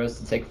annoying heroes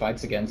to take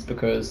fights against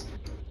because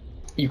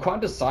you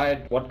can't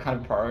decide what kind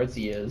of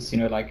priority is. You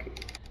know,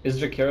 like,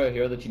 is Jakiro a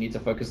hero that you need to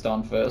focus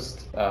on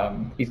first?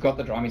 He's got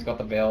the drum, he's got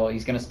the veil,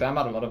 he's going to spam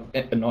out a lot of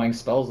annoying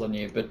spells on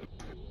you, but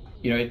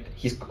you know,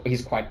 he's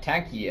quite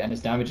tanky and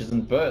his damage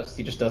isn't burst.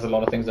 He just does a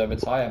lot of things over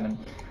time, and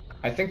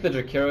I think that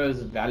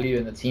Jakiro's value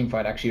in the team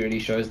fight actually really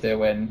shows there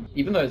when,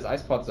 even though his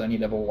Ice Pot's only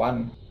level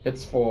 1,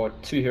 hits for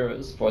 2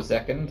 heroes for a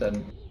second,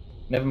 and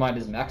never mind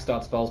his maxed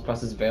out spells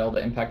plus his veil,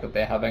 the impact that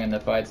they're having in their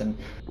fights, and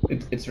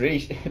it's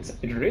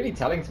really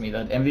telling to me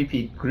that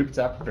MVP grouped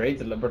up very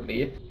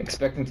deliberately,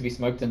 expecting to be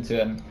smoked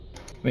into, and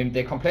I mean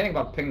they're complaining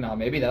about ping now.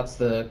 Maybe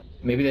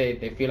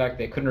they feel like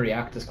they couldn't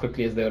react as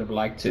quickly as they would have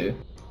liked to.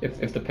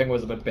 If the ping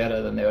was a bit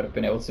better, then they would have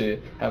been able to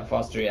have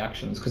faster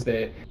reactions, because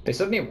they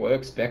certainly were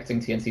expecting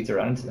TNC to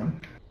run into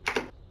them.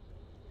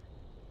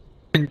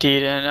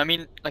 Indeed, and I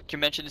mean, like you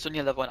mentioned, it's only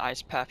a level 1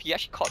 Ice Path. He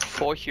actually caught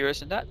 4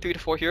 heroes in that, 3 to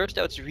 4 heroes.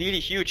 That was really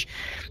huge,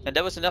 and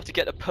that was enough to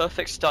get a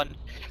perfect stun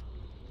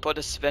for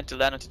this event to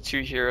land onto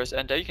 2 heroes.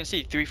 And there you can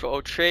see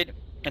 3-for-0 trade,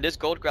 and this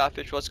gold graph,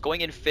 which was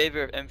going in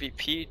favor of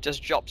MVP,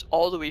 just drops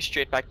all the way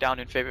straight back down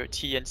in favor of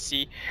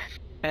TNC.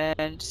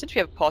 And since we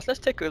have a pause, let's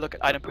take a look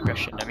at item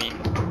progression. I mean,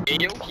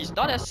 Ayo, he's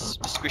not as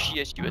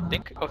squishy as you would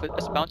think of it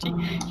as a bounty.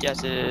 He has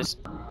his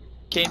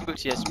cane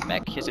boots, he has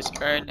mech, he has his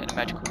urn, and a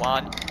magic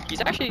wand.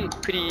 He's actually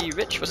pretty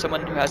rich for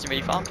someone who hasn't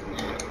really farmed.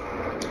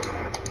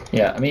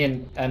 Yeah, I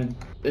mean, and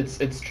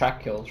it's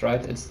track kills,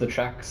 right? It's the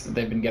tracks that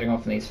they've been getting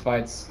off in these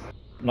fights.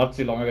 Not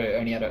too long ago, he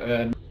only had an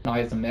urn. Now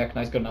he has a mech,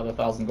 now he's got another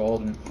 1,000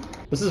 gold. And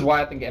this is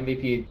why I think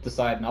MVP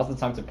decided now's the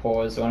time to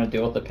pause. We want to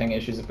deal with the ping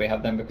issues if we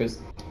have them, because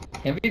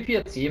MVP,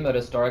 a team that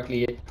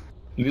historically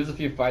lose a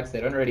few fights,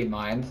 they don't really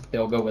mind.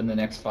 They'll go win the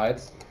next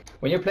fights.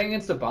 When you're playing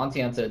against a bounty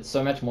hunter, it's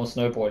so much more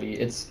snowboardy.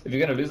 If you're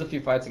going to lose a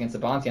few fights against a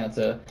bounty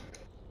hunter,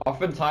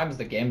 oftentimes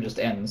the game just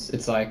ends.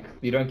 It's like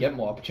you don't get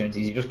more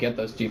opportunities, you just get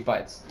those 2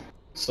 fights.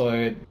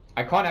 So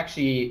I can't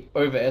actually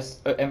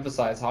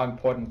emphasize how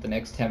important the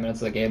next 10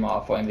 minutes of the game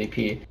are for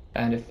MVP.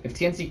 And if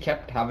TNC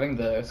kept having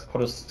the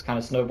kind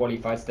of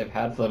snowboardy fights they've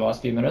had for the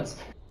last few minutes,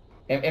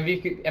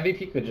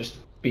 MVP could just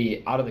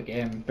be out of the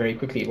game very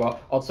quickly. Well,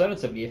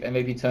 alternatively, if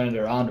MVP turned it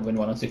around and win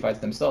 1 or 2 fights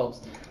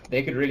themselves,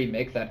 they could really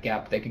make that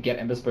gap. They could get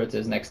Ember Spirit to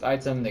his next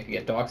item, they could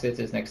get Darkseid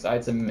to his next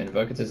item,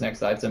 Invoker to his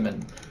next item,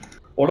 and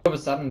all of a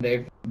sudden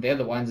they're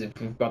the ones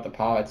who've got the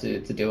power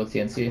to deal with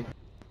TNC.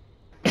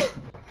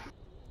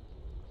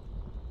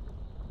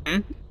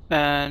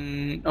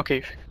 And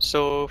okay,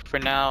 so for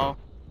now,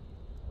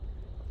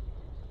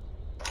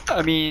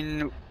 I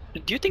mean,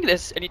 do you think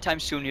there's any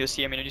time soon you'll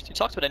see? I mean, you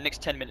talked about the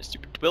next 10 minutes.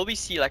 Will we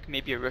see like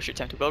maybe a rush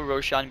attempt? Will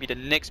Roshan be the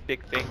next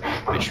big thing,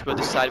 which will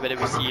decide whether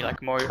we see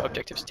like more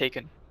objectives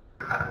taken?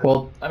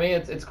 Well, I mean,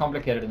 it's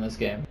complicated in this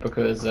game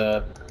because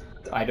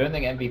I don't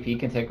think MVP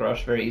can take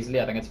Rush very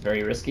easily. I think it's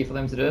very risky for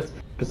them to do it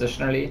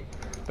positionally.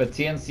 But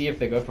TNC, if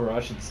they go for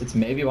Rush, it's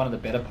maybe one of the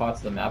better parts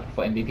of the map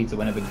for MVP to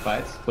win a big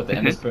fight with the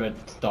Ember Spirit,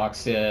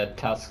 Darkseid,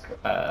 Tusk,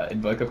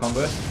 Invoker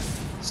combo.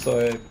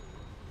 So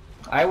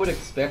I would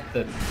expect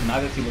that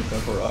neither team would go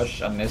for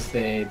Rush unless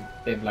they've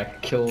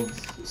like killed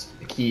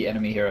key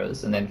enemy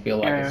heroes and then feel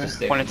like it's just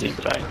safe.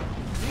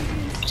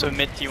 So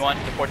mid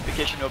T1, the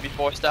fortification will be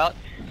forced out.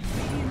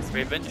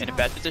 Raven in a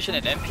bad position,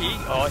 and MP,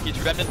 oh, he's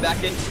remnant back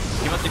in.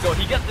 He wants to go,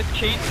 he gets the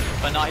chain,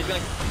 but now he's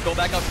gonna go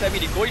back out heavy.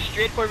 They're going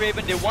straight for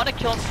Raven. They want to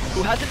kill him,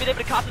 who hasn't been able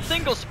to cast a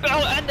single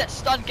spell, and that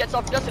stun gets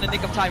off just in the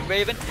nick of time.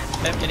 Raven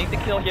getting the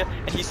kill here,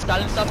 and he's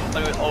silenced up.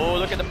 Oh,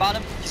 look at the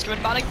bottom. He's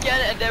coming down again,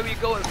 and there we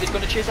go. He's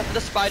gonna chase after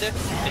the spider.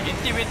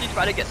 The Inti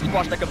spider gets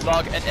squashed like a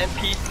bug, and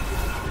MP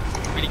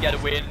really get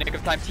away in the nick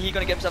of time. T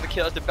gonna get himself a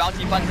kill as the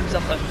bounty finds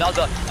himself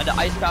another, and the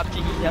ice path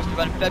T, he has to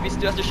run. Febby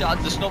still has the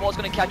shots. The snowball's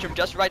gonna catch him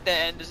just right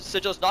there, and the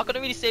sigil's not gonna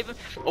really save him.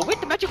 Oh wait,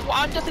 the magic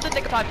wand just in the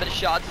nick of time, but the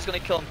shots is gonna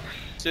kill him.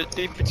 So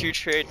 3-for-2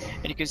 trade,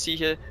 and you can see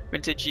here,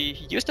 Vintage G,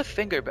 he used a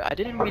finger, but I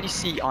didn't really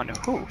see on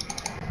who.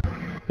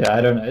 Yeah,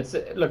 I don't know. It's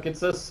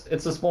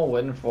a small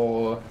win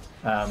for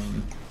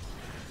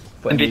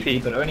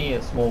MVP, but only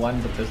a small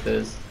one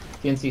because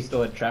TNC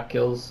still had track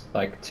kills,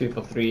 like 2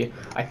 for 3.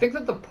 I think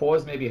that the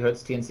pause maybe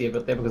hurts TNC a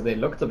bit there because they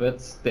looked a bit,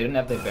 they didn't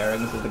have their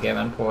bearings as the game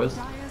and paused.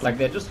 Like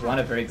they just won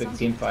a very big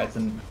team fight,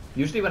 and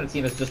usually when a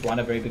team has just won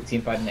a very big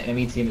team fight and the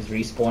enemy team is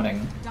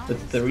respawning,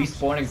 the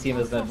respawning team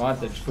has an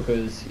advantage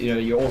because, you know,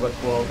 you all got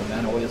 12 and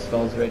then all your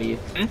spells ready.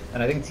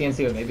 And I think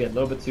TNC were maybe a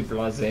little bit too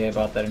blasé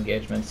about that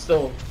engagement.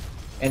 Still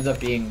ends up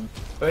being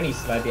only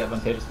slightly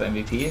advantageous for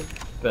MVP,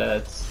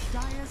 but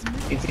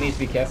TNC needs to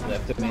be careful. They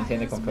have to maintain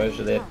their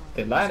composure.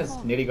 Their line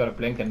has nearly got a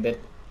blink, and that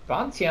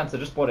bounty hunter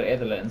just bought an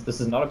Netherlands. This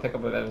is not a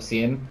pickup I've ever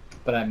seen,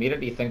 but I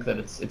immediately think that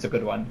it's a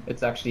good one.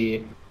 It's actually,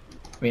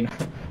 I mean,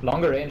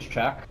 longer range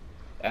track,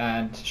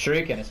 and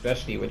Shuriken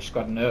especially, which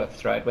got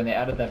nerfed, right? When they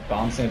added that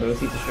bouncing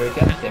ability to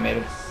Shuriken, they made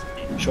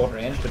it short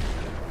range, but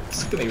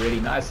it's gonna be really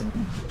nice. And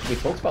we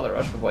talked about the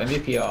rush before.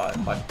 MVP are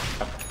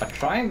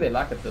trying their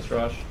luck at this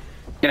rush.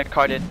 Gonna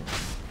card it.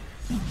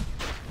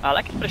 I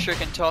like it for the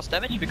Shuriken toss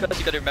damage because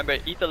you gotta remember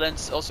Ether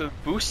Lens also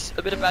boosts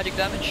a bit of magic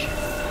damage.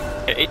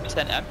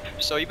 8% amp,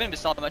 so even if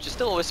it's not much, it's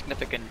still always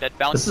significant. That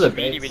bounce is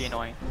really, really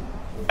annoying.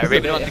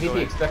 Raven wants to go.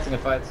 MVP expecting a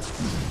fight.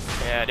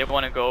 Yeah, they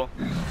want to go.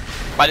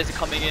 Fighters are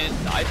coming in,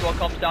 the ice wall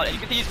comes down, and you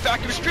can see he's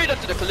back to straight up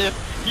to the cliff.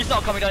 He's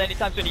not coming down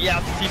anytime soon. He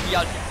has to TP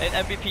out. And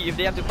MVP, if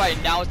they have to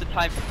fight, now is the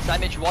time.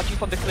 Simage watching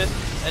from the cliff,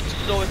 and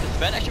so is the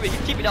Sven. Actually, he's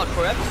TP'd out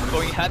forever.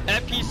 Going ham.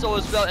 MP so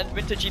as well, and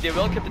Winter G, they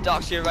will keep the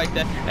Darks here right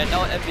there. And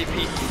now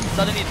MVP,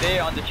 suddenly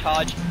there on the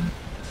charge.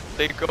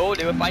 They go,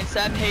 they will find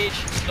Sam Page,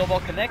 Snowball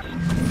connect,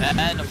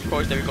 and of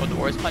course there we go, the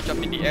Warriors punch up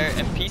in the air,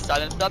 MP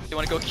silenced up, they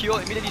want to go Kyo,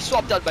 immediately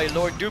swapped out by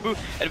Lord Dubu,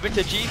 and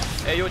Winter G,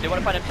 they want to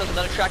find themselves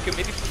another track here,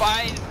 maybe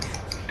find,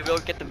 they will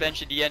get the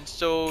bench at the end,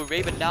 so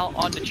Raven now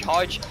on the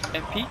charge,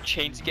 MP,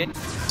 chain skin,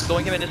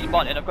 slowing him in his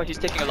spawn, and of course he's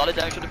taking a lot of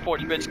damage from the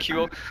Forge Bridge,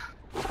 Kyo,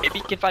 maybe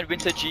he can find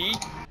Winter G,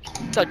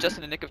 he's out just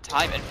in the nick of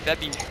time, and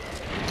Febby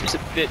is a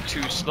bit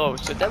too slow,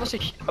 so that was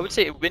I would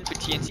say a win for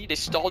TNC, they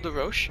stalled the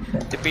Roche,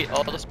 they bait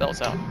all the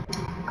spells out.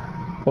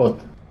 Well,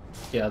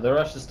 yeah, the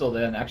rush is still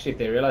there, and actually if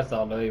they realized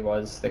how low he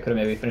was, they could have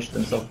maybe finished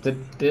themselves.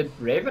 Did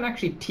Raven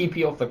actually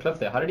TP off the cliff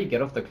there? How did he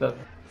get off the cliff?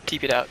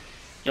 TP'd out.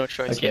 No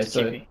choice, okay,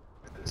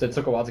 so it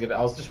took a while to get.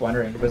 I was just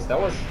wondering, because that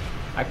was,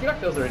 I feel like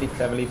that was already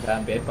cleverly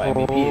planned bait by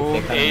MVP.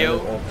 If they kind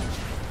of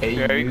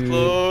very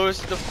close,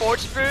 the Forge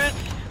Spirit!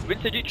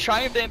 Winter G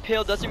trying the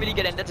Impale, doesn't really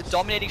get in. That's a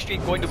dominating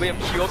streak going the way of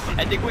Kyo,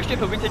 and they go straight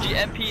for Winter G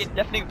MP and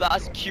deafening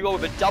blast Kyo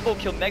with a double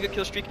kill, mega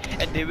kill streak,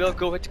 and they will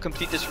go ahead to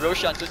complete this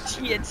Roshan. So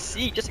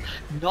TNC just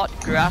not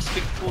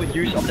grasping full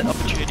use of the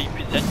opportunity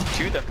presented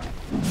to them.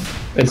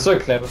 It's so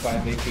clever by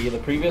MVP. The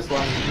previous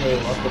one, they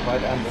lost the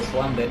fight, and this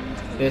one,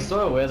 they're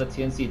so aware that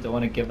TNC don't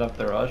want to give up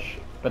the rush,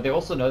 but they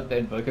also know that the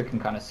Invoker can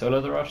kind of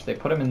solo the rush. They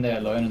put him in there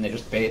alone and they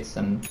just baits,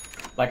 and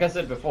like I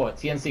said before,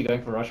 TNC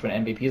going for rush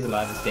when MVP is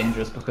alive is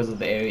dangerous because of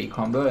the AoE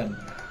combo, and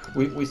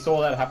we saw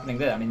that happening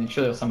there. I mean,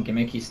 sure there was some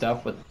gimmicky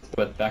stuff with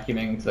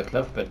vacuuming to the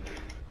cliff, but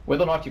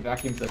whether or not you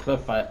vacuum to the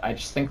cliff, I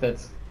just think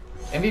that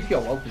MVP are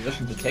well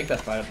positioned to take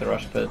that fight at the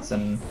rush pits,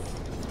 and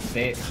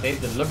they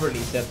deliberately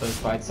set those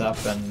fights up,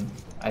 and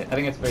I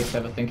think it's very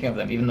clever thinking of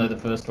them, even though the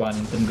first one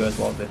didn't go as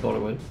well as they thought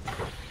it would.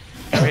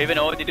 Raven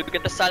already did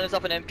get the silence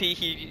off an MP.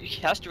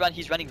 He has to run.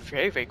 He's running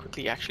very, very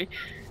quickly actually.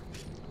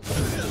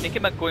 Thinking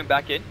about going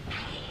back in.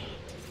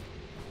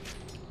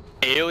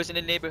 AO is in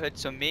the neighborhood,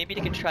 so maybe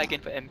they can try again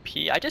for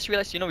MP. I just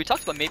realized, you know, we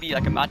talked about maybe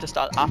like a Manta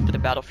style after the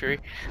Battle Fury,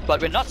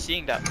 but we're not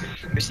seeing that.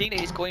 We're seeing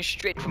that he's going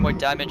straight for more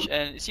damage,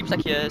 and it seems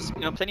like he has,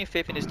 you know, plenty of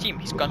faith in his team.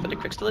 He's gone for the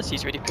Crystallis,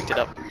 he's already picked it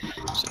up.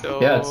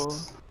 So yeah,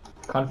 it's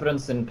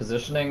confidence in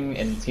positioning,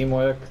 in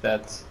teamwork,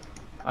 that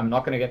I'm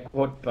not going to get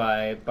caught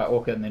by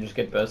Orchid and then just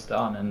get burst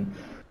down, and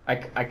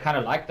I kind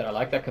of like that. I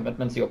like that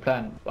commitment to your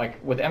plan. Like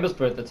with Ember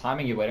Spirit, the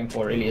timing you're waiting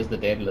for really is the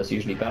Daedalus,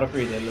 usually Battle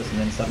Fury Daedalus, and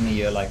then suddenly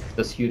you're like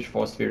this huge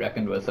force to be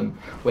reckoned with. And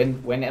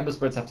when Ember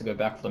Spirits have to go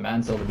back for the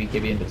Mantle, the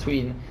BKB in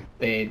between,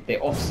 they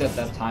offset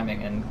that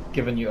timing and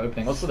give a new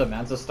opening. Also the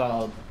Manta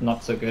style,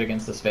 not so good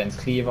against the Sven's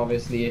Cleave,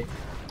 obviously.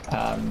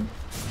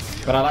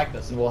 But I like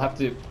this, and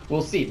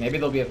we'll see. Maybe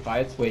there'll be a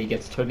fight where he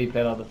gets totally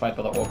played out of the fight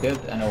by the Orchid,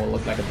 and it will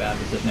look like a bad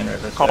decision in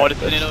reverse. Caught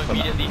it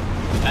immediately,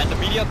 and the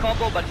media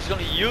combo, but he's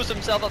going to use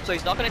himself up, so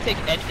he's not going to take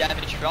any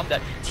damage from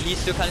that. He's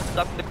still kind of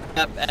stuck with the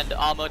map and the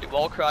armor, the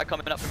wall cry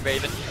coming up from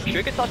Raven.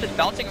 Shuriken Toss is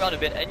bouncing around a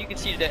bit, and you can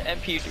see the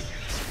MP.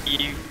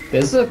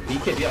 There's a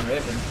BKB on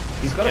Raven.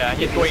 He's got a BKB.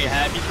 He's going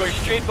ham. He's going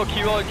straight for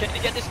Kiro. Can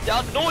he get this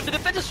down? No, the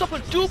defense is stopped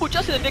on Dubu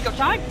just in the nick of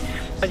time.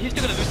 But he's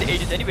still going to lose the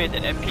Aegis anyways,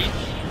 and MP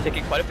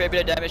taking quite a fair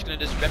bit of damage, going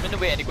to just remnant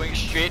away, and they're going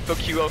straight for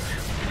Kiro.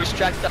 Who's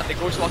tracked up, the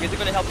Ghost Walk isn't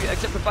going to help you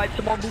except provide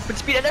some more movement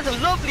speed, and that's a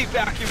lovely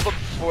vacuum from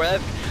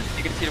Forev.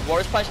 You can see the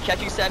Warriors Punch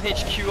catching Sam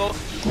H. Kiro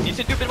needs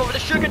to do a bit more with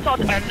the Shuriken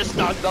Toss, and the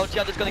Stun Bounty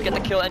Hunter is going to get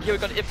the kill, and here we're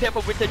going to impair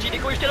for Winter G.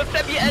 They're going straight on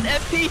Febby, and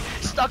MP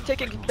stuck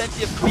taking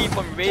plenty of cleave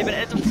from Raven,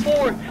 and it's a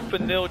 4 for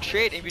nil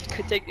trade, and we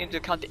could take into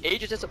account the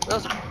Aegis, that's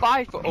a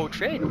 5 for O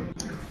trade.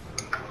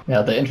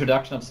 Yeah, the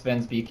introduction of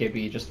Sven's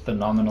BKB just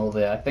phenomenal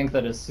there. I think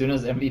that as soon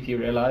as MVP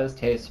realized,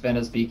 hey, Sven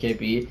is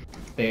BKB,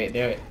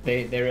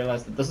 they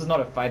realized that this is not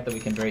a fight that we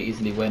can very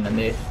easily win, and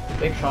they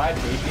tried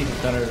briefly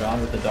to turn it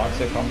around with the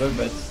Darkseer combo,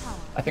 but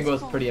I think it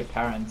was pretty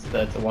apparent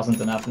that it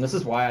wasn't enough, and this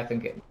is why I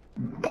think,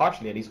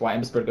 partially at least, why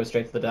Ember Spirit goes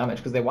straight to the damage,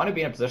 because they want to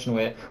be in a position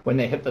where when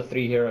they hit the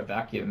 3-hero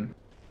vacuum,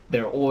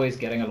 they're always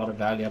getting a lot of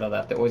value out of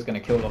that. They're always going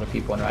to kill a lot of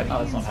people, and right now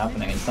that's not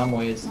happening. In some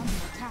ways,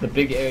 the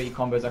big AoE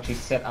combo is actually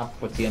set up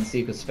for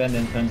TNC, because Sven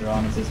then turns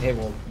around and says, hey,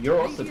 well,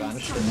 you're also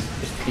banished, and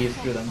just cleaves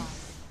through them.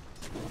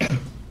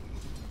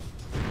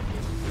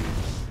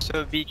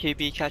 So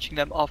BKB catching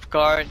them off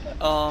guard.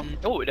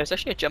 Oh, there's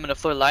actually a gem on the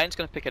floor. Lion's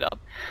gonna pick it up.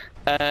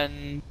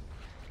 And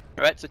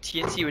alright, so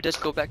TNC will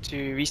just go back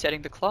to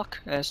resetting the clock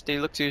as they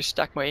look to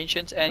stack more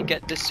ancients and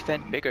get this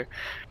Sven bigger.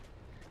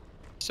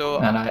 So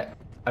And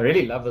I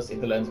really love this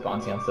Etherlands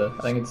bounty hunter.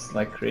 I think it's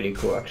like really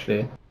cool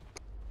actually.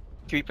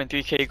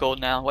 3.3k gold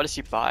now. What does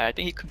he buy? I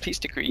think he completes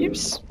the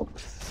Greaves.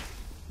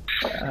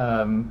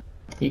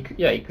 He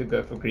could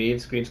go for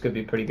Greaves. Greaves could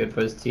be pretty good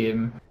for his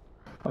team.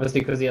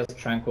 Obviously, because he has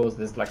Tranquils,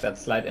 there's like that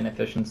slight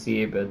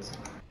inefficiency, but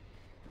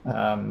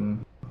I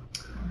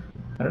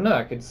don't know,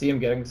 I could see him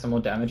getting some more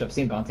damage. I've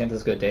seen bounty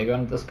hunters go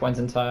Dagon at this point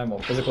in time, or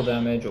physical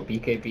damage, or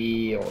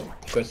BKB, or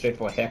go straight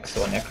for Hex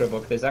or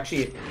Necrobook. There's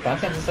actually,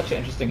 bounty hunter is such an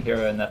interesting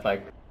hero in that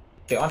like,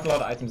 there aren't a lot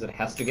of items that it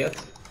has to get.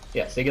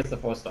 Yeah, so he gets the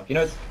 4 stuff. You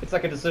know, it's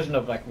like a decision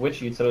of like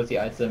which utility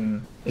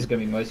item is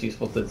going to be most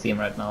useful to the team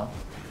right now.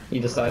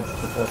 He decides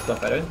the 4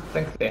 stuff. I don't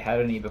think they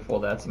had any before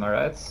that, am I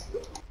right?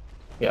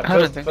 Yeah,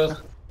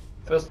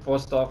 first 4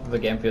 stuff of the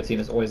game for your team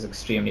is always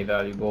extremely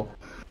valuable.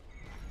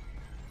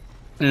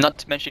 Not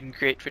to mention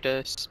great for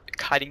the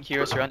hiding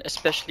heroes around,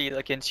 especially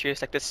against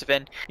heroes like this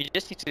Sven. You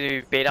just need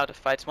to bait out the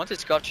fights. Once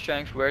its guard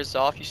strength wears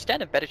off, you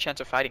stand a better chance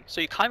of fighting.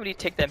 So you can't really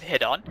take them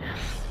head on,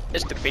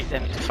 just to bait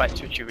them into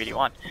fights which you really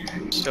want.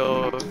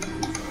 So...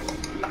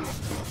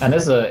 And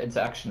there's a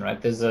interaction,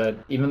 right? There's a,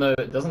 even though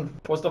it doesn't,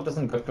 4 stuff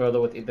doesn't go further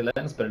with the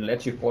lens, but it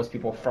lets you force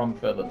people from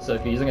further. So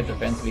if you're using it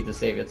defensively to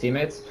save your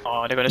teammates,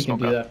 oh, they're gonna you can smoke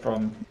do up. that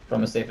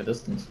from a safer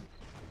distance.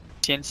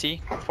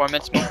 TNC,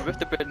 4-man smoke with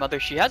the Bird Mother.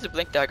 She has a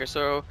Blink Dagger,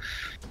 so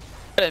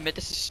I gotta admit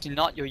this is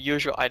not your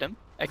usual item,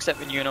 except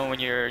when when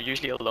you're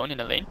usually alone in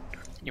a lane.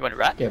 You want a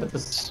rat? Yeah, but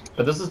this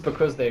is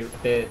because they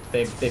feel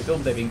they're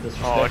being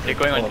disrespectful. Oh, they're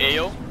going on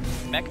AO.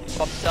 Mech pops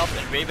himself,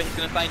 and Raven is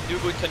gonna find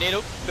Nubu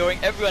Tornado, throwing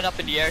everyone up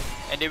in the air,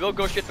 and they will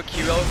go straight for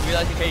Kiro,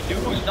 realizing, hey,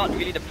 Nubu's not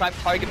really the prime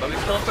target, but we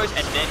kill him first,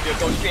 and then we'll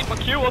go straight for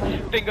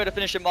Kiro, Finger to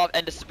finish him off,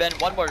 and the Sven,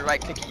 one more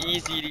right click,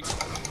 easy.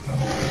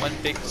 One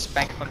big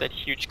spank from that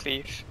huge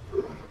cleave.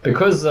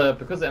 Because the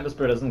Ember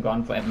Spirit hasn't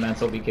gone for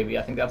Mantle BKB,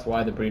 I think that's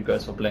why the Breed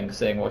goes for Blink,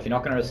 saying, well, if you're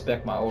not going to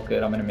respect my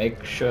Orchid, I'm going to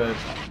make sure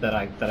that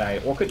I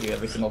Orchid you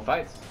every single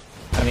fight.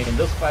 I mean, in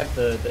this fight,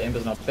 the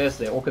Ember's not best,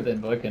 they Orchid the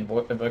Invoker, and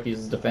Invoker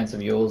uses defensive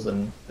Yules,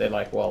 and they're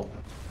like, well,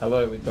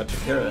 hello, we've got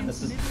Shakira, and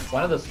this is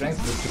one of the strengths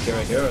of the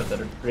Shakira hero, that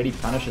it really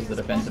punishes the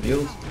defensive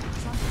Yules.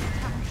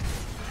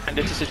 And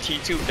this is a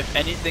T2. If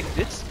anything,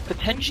 this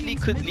potentially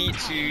could lead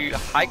to a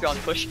high ground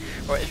push,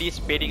 or at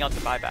least baiting out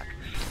the buyback.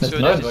 So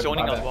there's a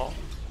zoning on the wall.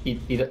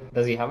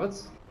 Does he have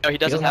it? No, he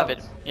doesn't have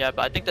it. Yeah,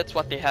 but I think that's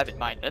what they have in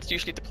mind. That's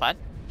usually the plan.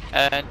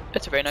 And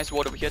that's a very nice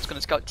ward over here. It's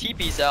gonna scout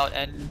TPs out,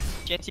 and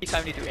TNC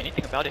can't really do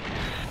anything about it.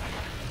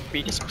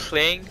 We're just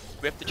playing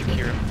with the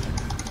Jakiro.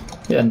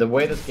 Yeah, and the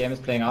way this game is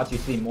playing out, you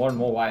see more and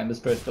more why Ember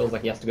Spirit feels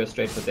like he has to go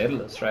straight for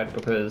Daedalus, right?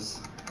 Because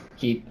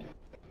he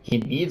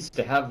needs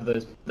to have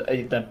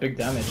that big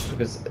damage,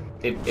 because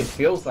it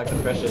feels like the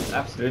pressure is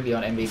absolutely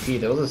on MVP.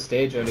 There was a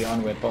stage early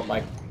on where it felt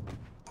like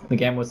the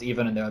game was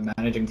even and they were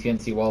managing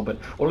TNC well, but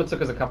all it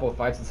took was a couple of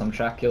fights and some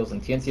track kills,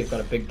 and TNC have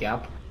got a big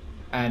gap.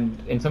 And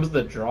in terms of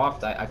the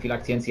draft, I feel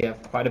like TNC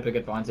have quite a big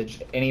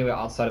advantage anywhere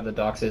outside of the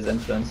Darkseid's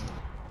influence.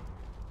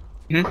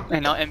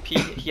 And now MP,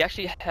 he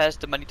actually has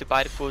the money to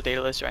buy the full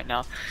Daedalus right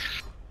now.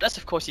 That's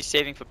of course he's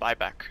saving for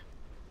buyback.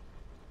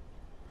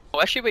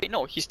 Oh, actually wait,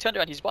 no, he's turned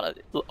around, he's bought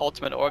an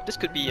ultimate orb. This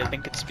could be a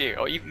Linked Spear,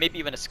 or maybe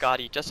even a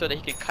Skadi, just so that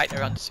he can kite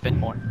around to Sven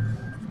more.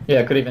 Yeah,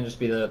 it could even just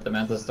be the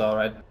Manta Star,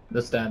 right?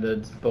 The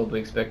standard build we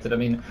expected. I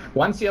mean,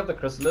 once you have the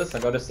Chrysalis, I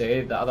gotta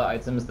say, the other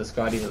items, the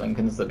Skadi, the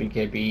Lincolns, the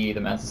BKB, the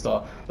Manta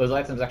Star, those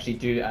items actually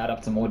do add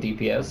up to more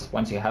DPS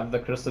once you have the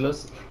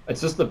Chrysalis.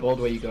 It's just the build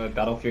where you go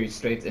Battle Fury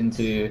straight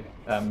into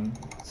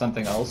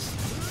something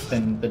else,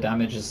 then the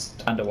damage is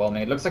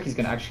underwhelming. It looks like he's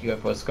gonna actually go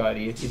for a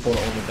Skadi. He bought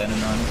all the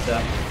Venom on and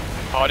stuff.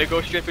 Oh, they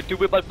go straight for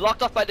Dubu, but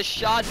blocked off by the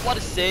shot. What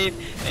a save!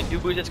 And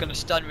Dubu is gonna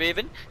stun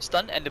Raven,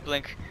 stun and the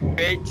blink.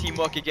 Great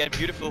teamwork again,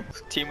 beautiful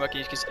teamwork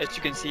as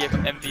you can see here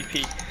from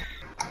MVP.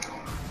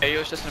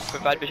 Ayo's just gonna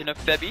provide vision of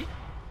Febby,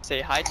 say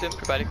hi to him,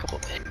 provide a couple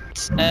of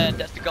hits, and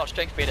that's the God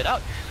Strength baited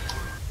out.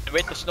 And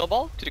wait for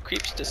Snowball to the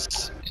creeps,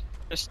 just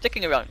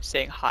sticking around,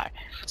 saying hi.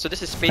 So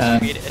this is space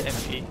created at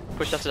MP.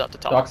 Push us out the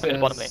top, Darkseid in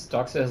the bottom lane.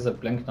 Darkseid has a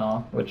blink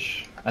now,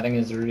 which I think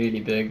is really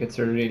big. It's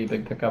a really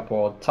big pickup.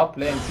 Or top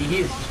lane, TD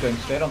is just going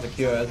straight onto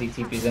Q as he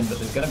TPs in, but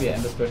there's going to be an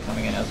Ember Spirit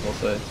coming in as well,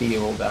 so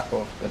TD will back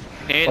off. But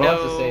what I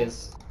have to say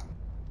is,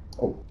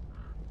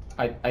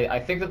 I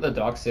think that the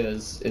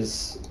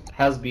Darkseid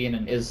has been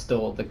and is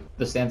still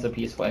the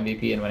centerpiece for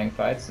MVP in winning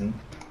fights, and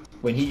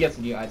when he gets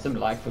a new item,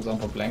 like for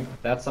example Blink,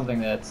 that's something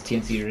that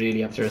TNC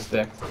really have to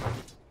respect.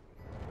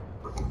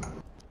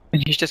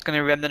 And he's just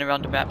gonna ram them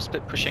around the map,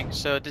 split pushing.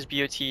 So this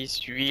BOT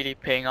is really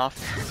paying off,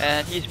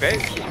 and he's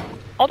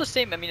all the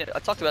same. I mean, I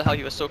talked about how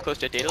he was so close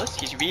to a Daedalus.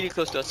 He's really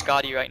close to a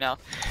Scotty right now.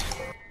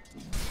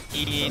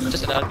 He needs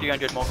just another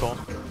 300 more gold.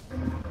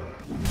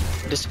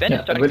 This Sven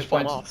is starting to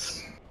fall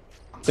off.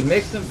 It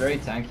makes them very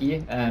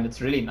tanky, and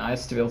it's really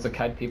nice to be able to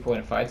kite people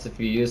in fights. If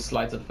you use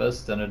Sleight of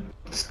Fist and a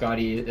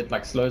Scotty, it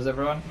like slows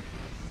everyone.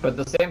 But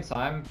at the same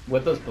time,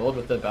 with this build,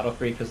 with the Battle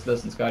Free,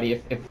 Chrysalis, and Scotty,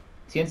 if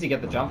TNC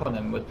get the jump on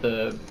him with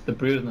the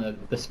Brood and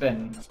the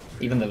Spin,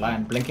 even the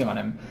Lion blinking on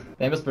him,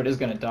 the Ember Spirit is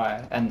going to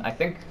die. And I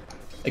think,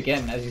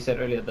 again, as you said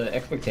earlier, the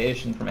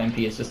expectation from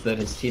MP is just that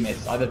his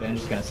teammates, either Venge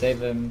is going to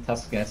save him,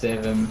 Tusk is going to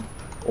save him,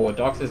 or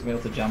Darkseid is going to be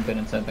able to jump in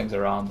and turn things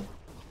around.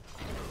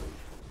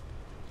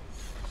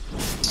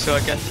 So I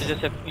guess he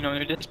just have,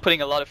 just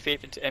putting a lot of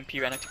faith into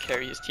MP right now to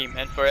carry his team,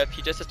 and for Ep,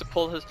 he just has to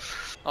pull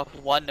off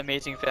one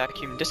amazing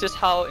vacuum. This is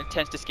how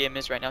intense this game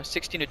is right now.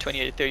 16 to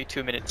 28,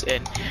 32 minutes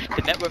in.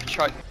 The net worth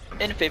chart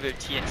in favor of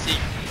TNC.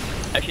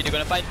 Actually, they're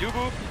gonna find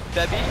Dubu,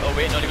 Febby. Oh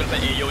wait, no, they're gonna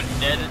find Ayo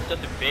instead. It's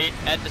just a bait,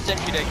 and the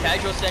sentry, the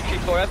casual sentry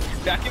for F.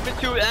 Vacuum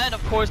for 2, and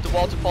of course the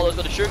wall to follow.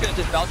 So the Shuriken is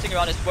just bouncing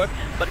around his work,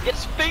 but it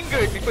gets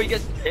fingered before he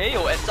gets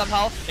Ayo, and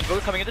somehow Invoker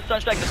coming into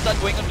Sunstrike, the stun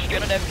going on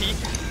straight on MP.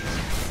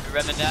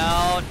 Remin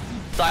down.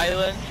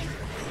 Silence,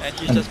 and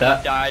he's just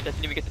gonna die.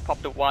 Doesn't even get to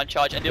pop the one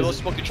charge, and they will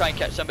smoke to try and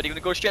catch somebody. Gonna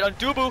go straight on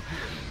Dubu.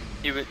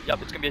 Yep,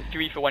 it's gonna be a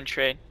 3-for-1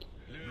 trade.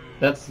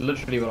 That's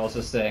literally what I was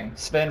just saying.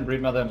 Sven,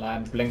 Broodmother, and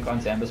Lion blink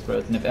onto Ember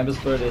Spirit, and if Ember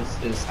Spirit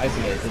is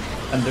isolated,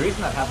 and the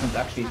reason that happens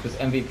actually is because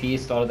MVP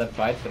started that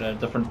fight but at a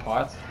different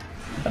part,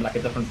 at like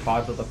a different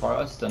part of the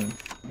forest, and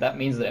that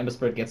means the Ember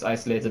Spirit gets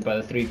isolated by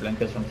the 3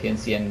 blinkers from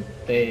TNC, and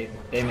they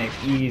make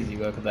easy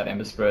work of that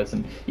Ember Spirit.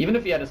 And even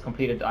if he had his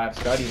completed Eye of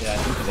Scotty there, I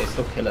think that they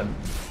still kill him.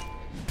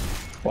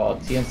 Well,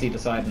 TNC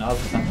decide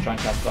now's the time to try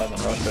and capitalize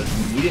on Rush, but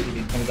immediately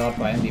being pinged out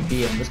by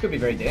MVP, and this could be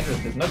very dangerous.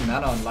 There's no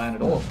mana on Lion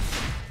at all.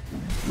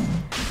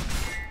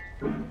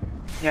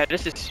 Yeah,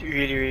 this is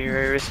really, really,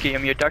 very risky. I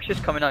mean, your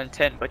Darkseid's coming out in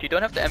 10, but you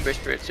don't have the Ember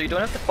Spirit, so you don't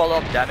have to follow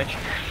up damage.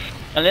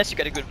 Unless you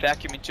get a good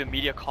vacuum into a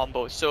media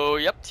combo. So,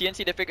 yep,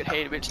 TNC they figured,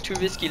 hey, it's too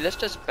risky, let's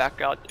just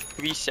back out,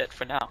 reset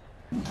for now.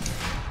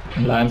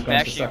 Lion's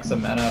going to suck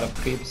some mana out of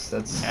creeps,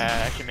 that's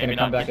actually, maybe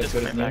gonna come not. back as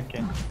good as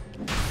new.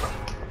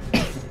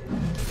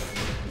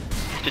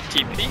 The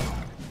TP.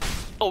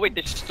 Oh wait,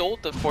 they stole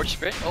the Force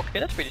Spirit. Okay,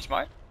 that's pretty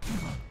smart.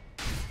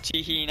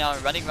 Teehee now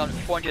running around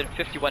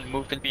 451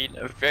 movement speed,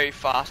 a very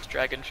fast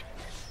dragon.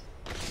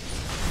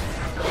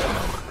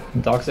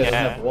 Darkseid doesn't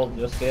have wall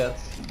just yet,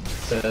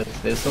 so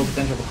there's still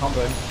potential for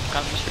comboing.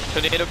 Comes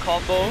tornado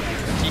combo,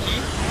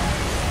 Teehee.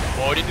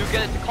 Oh, they do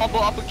get the combo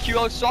off of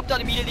QO, swapped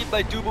out immediately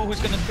by Dubu, who's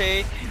gonna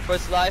pay for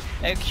his life,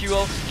 and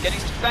QO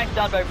getting spanked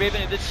down by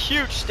Raven in this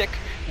huge stick.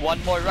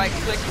 One more right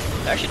click.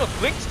 Actually, no,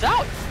 blinked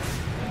out.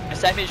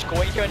 Savage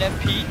going here on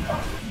MP.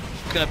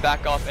 He's gonna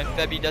back off, and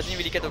Febby doesn't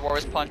really get the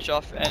Warrior's punch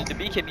off, and the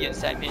BKB and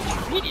Savage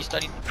really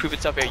starting to prove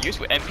itself very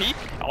useful. MP,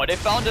 oh, they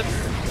found him.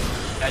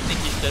 I think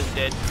he's just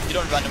dead. You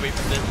don't run away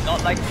from this.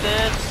 Not like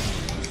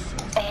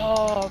this.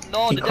 Oh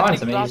no, the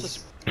deafening blast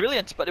was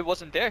brilliant, but it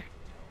wasn't there.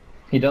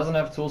 He doesn't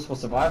have tools for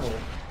survival.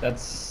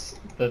 That's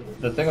the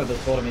thing with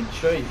this board. I mean,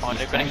 sure, he's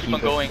they're gonna tanky, keep on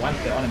going. Once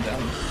they're on him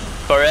down.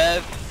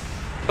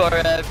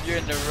 Forever, you're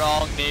in the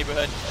wrong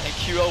neighborhood. And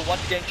Kuro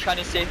once again trying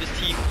to save his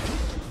team.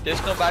 There's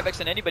no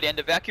buybacks on anybody, and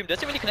the vacuum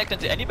doesn't really connect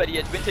into anybody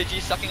as Vintage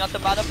is sucking out the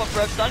mana from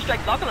Forever.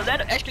 Sunstrike not gonna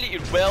land, actually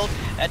it will,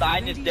 and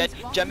Lion is dead,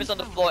 Gem is on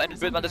the floor, and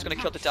Broodmother's gonna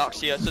kill the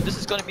Darks here. So this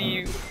is gonna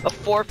be a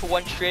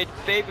 4-for-1 trade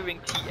favoring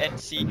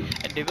TNC,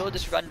 and they will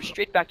just run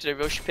straight back to the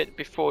Roche pit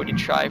before they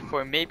try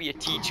for maybe a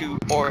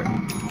T2 or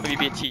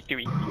maybe a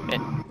T3.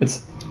 And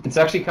it's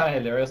actually kind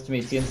of hilarious to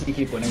me. TNC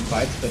keep winning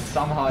fights, but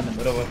somehow in the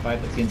middle of a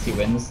fight the TNC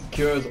wins.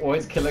 Kuro is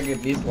always killing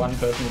at least one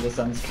person with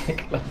a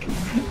Sunstrike.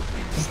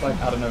 Just like,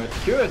 I don't know.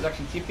 Kuro is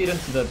actually TP'd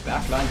into the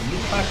back line, and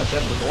he's trying to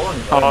protect the door on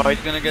his own. Oh,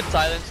 he's gonna get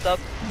silenced up,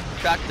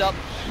 tracked up,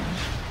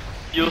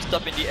 used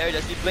up in the air.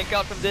 Does he blink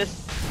out from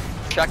this?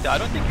 Tracked out. I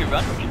don't think he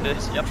runs from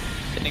this. Yep.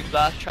 Hitting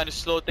blast, trying to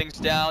slow things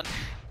down.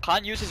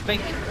 Can't use his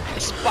blink.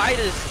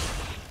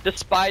 The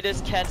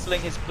spiders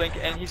cancelling his blink,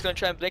 and he's gonna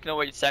try and blink. No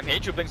way, Sam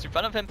Hage blinks in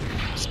front of him.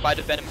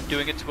 Spider Venom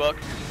doing its work.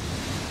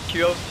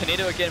 Kuro,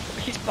 Tornado again.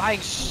 He's buying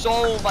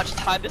so much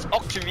time. This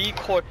Octarine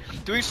core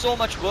doing so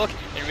much work.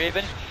 And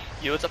Raven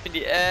yields up in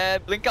the air.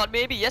 Blink out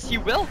maybe. Yes, he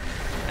will.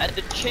 And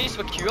the chase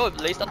for Kuro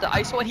lays down the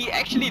ISO, and he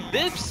actually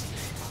lives.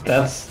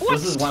 This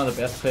is one of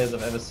the best players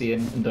I've ever seen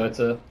in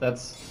Dota.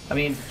 I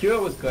mean,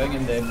 Kuro was going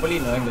in there fully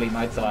knowing that he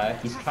might die.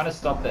 He's trying to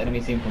stop the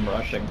enemy team from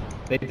rushing.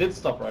 They did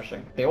stop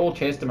rushing. They all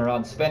chased him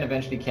around. Sven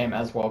eventually came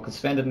as well, because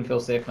Sven didn't feel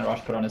safe in the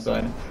rush put on his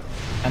own.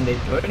 And they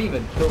don't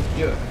even kill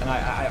Kuro. And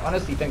I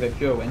honestly think that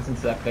Kuro went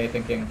into that play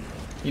thinking,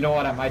 you know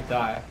what, I might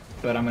die,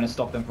 but I'm going to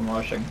stop them from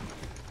rushing.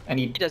 And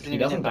he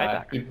doesn't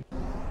die.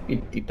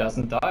 He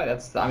doesn't die.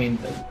 I mean,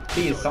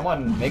 please,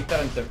 someone make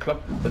that into a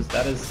clip, because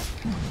that is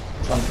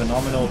Some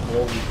phenomenal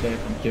ballsy play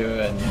from Kyo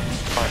and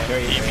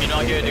very You know,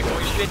 here they're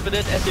going straight for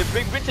this as they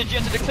bring Vintage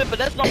into the clip, but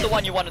that's not the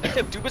one you want in the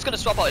clip. Duba's gonna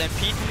swap out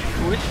MP.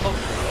 Who is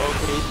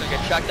okay, he's gonna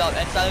get tracked out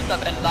and silenced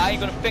up, and Lion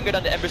gonna finger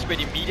down the Ember Spray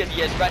immediately.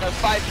 He has right now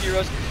 5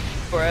 heroes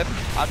for him.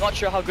 I'm not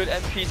sure how good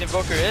MP's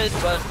Invoker is,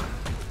 but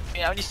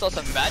I only saw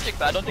some magic,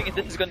 but I don't think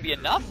this is gonna be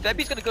enough.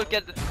 Febby's gonna go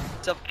get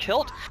himself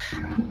killed.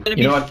 You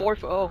know what? 4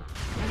 for 0.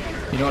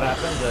 You know what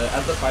happened?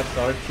 As the fight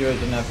started, Kyo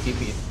didn't have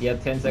TP. He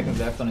had 10 seconds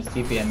left on his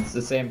TP, and it's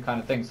the same kind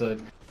of thing. So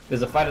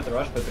there's a fight at the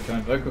rush, but the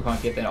Invoker can't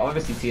get there.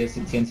 Obviously,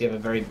 TNC have a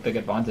very big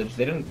advantage.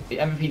 The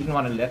MVP didn't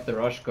want to let the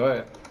rush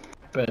go,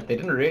 but they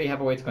didn't really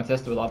have a way to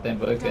contest it without the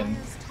Invoker. And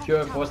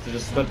Kyo forced to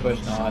just split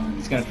push now, and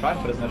he's going to try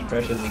and put as much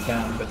pressure as he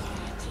can. But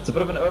it's a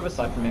bit of an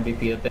oversight from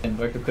MVP that the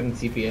Invoker couldn't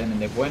TP in,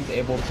 and they weren't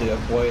able to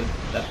avoid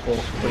that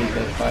pretty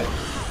close fight.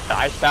 The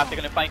Ice Path, they're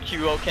gonna find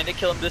QO. Can they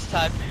kill him this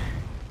time?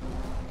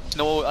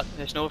 No,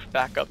 there's no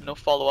backup, no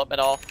follow-up at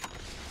all.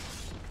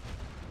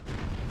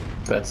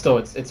 But still,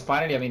 it's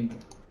finally. I mean,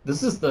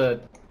 this is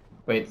the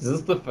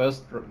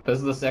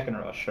second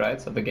rush,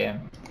 right, of the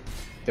game.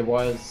 There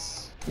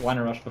was one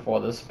rush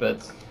before this,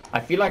 but I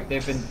feel like the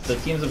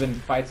teams have been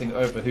fighting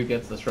over who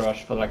gets this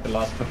rush for like the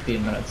last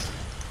 15 minutes,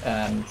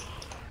 and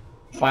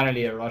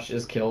finally a rush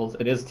is killed.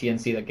 It is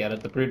TNC that get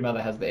it. The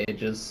Broodmother has the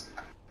Aegis.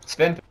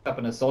 Sven picked up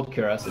an Assault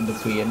Cuirass in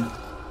between.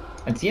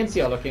 And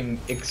TNC are looking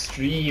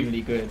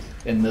extremely good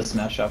in this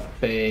matchup.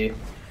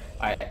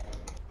 I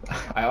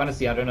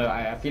honestly, I don't know.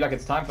 I feel like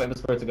it's time for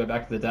Embersport to go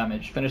back to the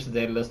damage, finish the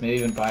data list, maybe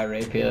even buy a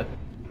Rapier.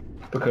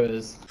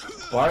 Because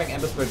barring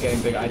Embersport getting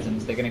big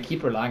items, they're going to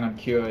keep relying on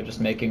Cure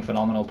just making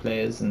phenomenal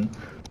plays. And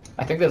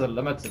I think there's a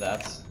limit to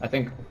that. I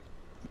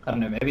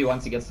don't know, maybe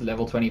once he gets to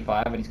level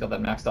 25 and he's got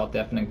that maxed out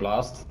Deafening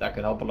Blast, that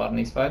could help a lot in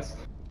these fights.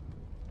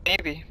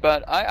 Maybe,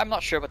 but I'm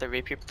not sure about the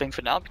Rapier thing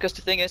for now, because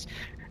the thing is,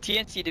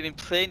 TNC, they've been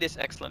playing this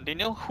excellent. They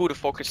know who to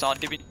focus on.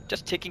 They've been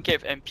just taking care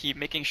of MP,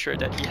 making sure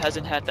that he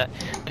hasn't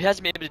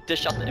been able to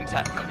dish out the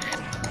impact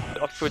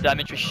of full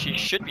damage, which he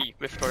should be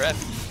with Forever.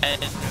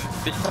 And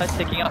besides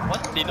taking out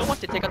one, they don't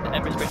want to take out the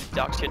Embers by the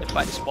Darks here to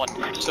fight this one.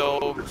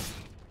 So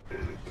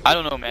I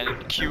don't know, man.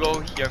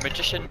 QO, you're a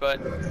magician,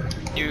 but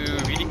you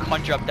really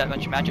conjure up that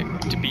much magic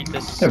to beat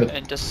this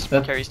and just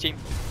carry his team.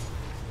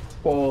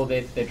 Well,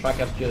 they try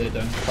capture, they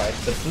don't fight.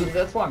 But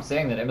that's why I'm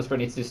saying that Emberspray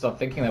needs to stop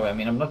thinking that way. I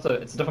mean, it's a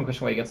different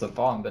question where he gets the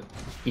farm, but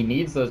he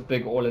needs those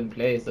big all-in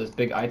plays, those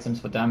big items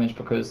for damage,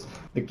 because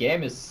the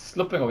game is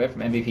slipping away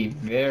from MVP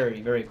very,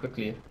 very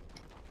quickly.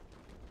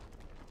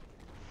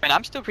 And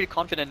I'm still pretty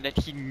confident that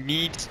he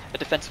needs a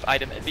defensive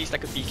item, at least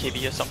like a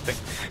BKB or something.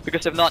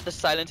 Because if not, the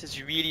silence is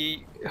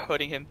really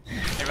hurting him.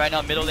 And right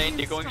now, middle lane,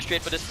 they're going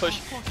straight for this push.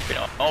 You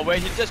know, oh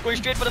wait, he's just going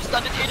straight for the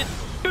stun.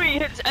 3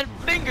 hits and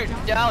fingered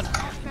down.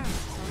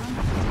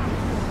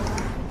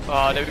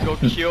 Oh, there we go,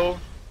 Kyo,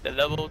 the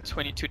level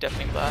 22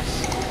 Deafening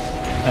Blast.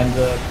 And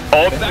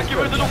oh, back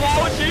here into the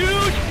wall, it's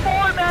huge!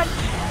 4-man!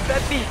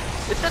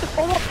 Febby, is that a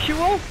follow-up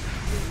Kyo?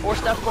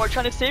 Forced that forward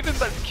trying to save him,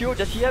 but Kyo,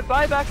 does he have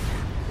buyback?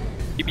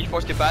 He'd be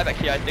forced to buyback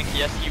here, I think.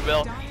 Yes, he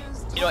will.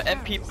 You know,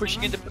 MP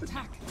pushing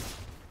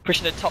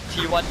the top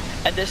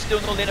T1, and there's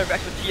still no lane of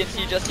Rex with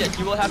TNC just yet.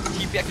 He will have to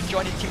TP back to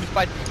join his team to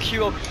fight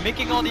Kyo,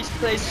 making all these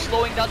plays,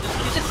 slowing down.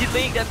 He's just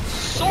delaying them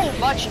so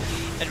much.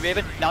 And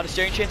Raven, now the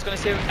steering chain's gonna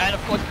save him, and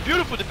of course,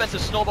 beautiful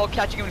defensive snowball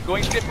catching him and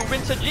going straight for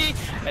Winter G.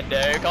 And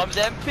there comes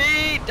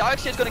MP.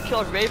 Darkseid's gonna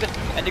kill Raven,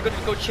 and they're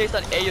gonna go chase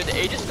down Ayo.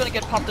 The Aegis is gonna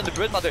get popped on the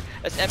Broodmother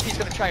as MP's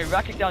gonna try and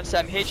racking down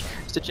Sam H.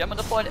 Is the gem on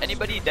the floor?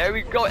 Anybody? There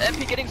we go.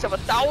 MP getting some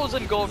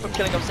 1,000 gold from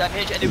killing off Sam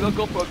H, and they will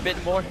go for a bit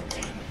more.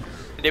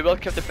 They will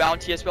kill the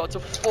bounty as well. It's a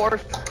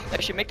 4th.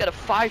 Actually, make that a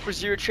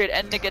 5-for-0 trade,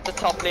 and they get the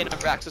top lane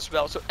of Rax as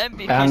well. So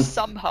MVP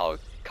somehow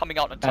coming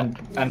out on top.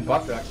 And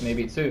bot Rax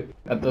maybe too.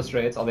 At this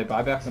rate, are they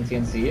buybacks on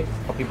TNC?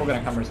 Are people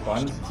gonna come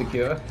respond to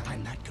Cure?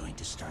 I'm not going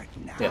to start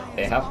now. Yeah,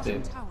 they have to.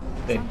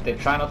 They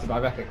try not to buy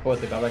back a core,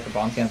 they buy back a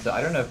bounty answer.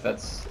 I don't know if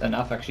that's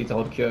enough actually to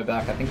hold Cure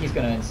back. I think he's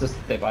gonna insist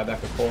that they buy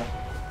back a core.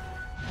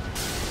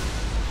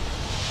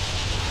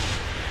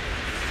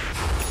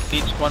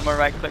 Needs one more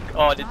right click.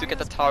 Oh, they do get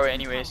the tower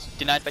anyways.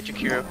 Denied by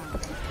Jakiro.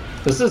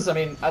 This is, I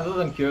mean, other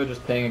than Kyo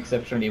just playing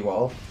exceptionally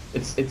well,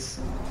 it's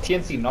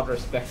TNC not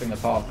respecting the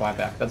power of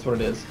buyback. That's what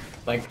it is.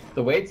 Like,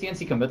 the way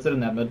TNC committed in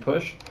that mid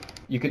push,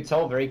 you could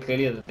tell very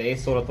clearly that they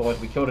sort of thought,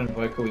 we killed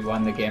Invoker, we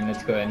won the game,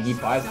 let's go. And he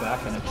buys back,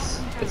 and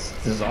it's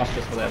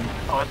disastrous for them.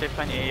 Oh, they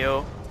find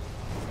AO.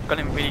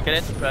 Gonna really get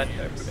it, but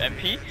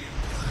MP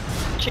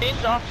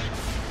chains off.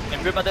 And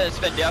Broodmother and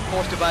Sven, they are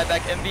forced to buy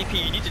back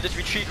MVP. You need to just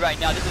retreat right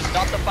now. This is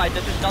not the fight.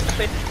 This is not the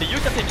play. They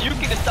use up the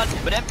nuking the stun,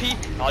 but MP,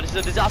 oh, this is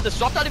a disaster.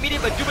 Swapped out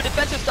immediately, but Duba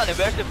defensive stun. And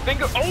where's the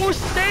finger? Oh,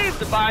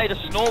 saved by the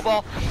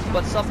snowball.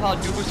 But somehow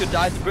Duba still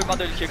dies.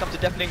 Broodmother, here comes the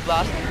Deafening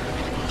Blast.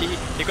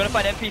 They're gonna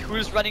find MP,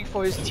 who's running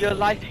for his dear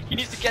life. He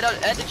needs to get out,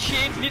 and the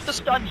chain needs the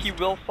stun. He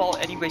will fall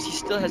anyways. He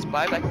still has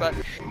buyback, but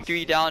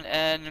 3 down,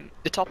 and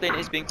the top lane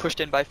is being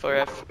pushed in by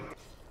Forever.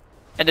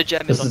 And the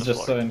gem is on the floor. This is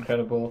just so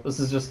incredible. This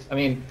is just, I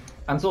mean,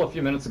 until a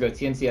few minutes ago,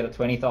 TNC had a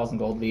 20,000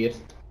 gold lead,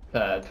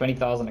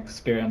 20,000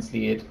 experience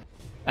lead,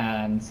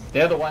 And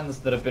they're the ones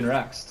that have been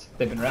raxed.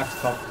 They've been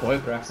raxed top,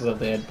 both raxes are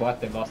dead,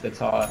 but they've lost their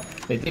tower.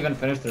 They've even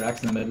finished the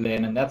rax in the mid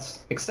lane, and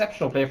that's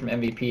exceptional play from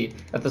MVP.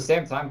 At the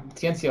same time,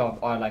 TNC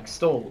are like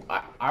still,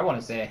 I want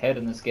to say, ahead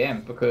in this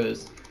game,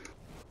 because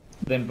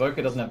the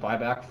Invoker doesn't have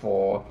buyback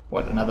for,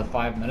 what, another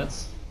 5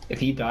 minutes? If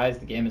he dies,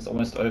 the game is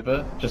almost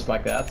over, just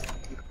like that.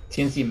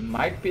 TNC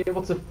might be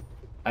able to,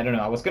 I don't know,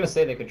 I was going to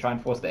say they could try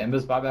and force the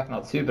Embers buyback now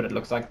too, but it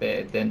looks like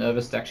they're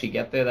nervous to actually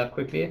get there that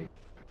quickly.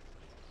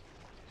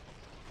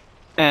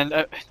 And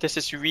this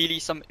is really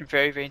some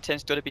very, very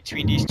intense duel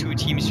between these two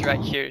teams right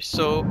here.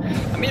 So,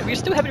 I mean, we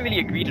still haven't really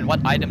agreed on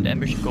what item the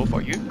Ember should go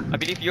for you. I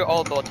believe you're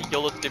all about the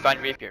YOLO Divine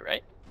Rapier,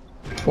 right?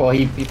 Well,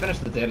 he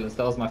finished the Daedalus,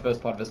 that was my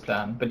first part of his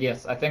plan. But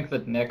yes, I think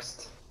that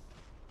next...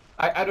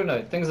 I don't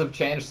know, things have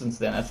changed since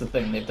then, that's the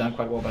thing, they've done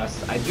quite well, but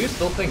I do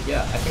still think,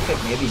 yeah, I think they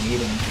maybe need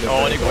him.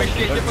 Oh, they're going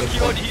straight there for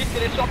Kyo, he's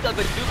getting swapped out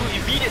by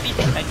Dubu immediately,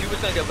 and Dubu's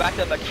gonna get whacked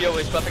up, but Kyo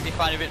is perfectly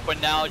fine with it for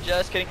now,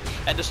 just kidding.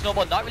 And the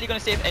snowball not really gonna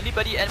save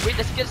anybody, and wait,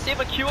 does he get saved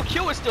by Kyo?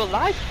 Kyo is still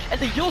alive, and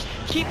the Yo's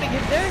keeping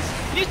him there.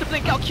 He needs to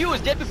blink out, Kyo is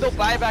dead with no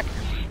buyback.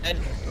 And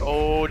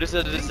oh, this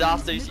is a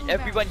disaster. You see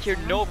everyone here,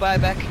 no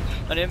buyback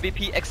on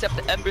MVP except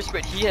the Ember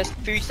Spirit. He has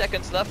 3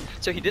 seconds left,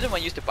 so he didn't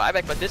want to use the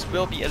buyback, but this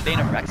will be a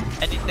lane of Rax.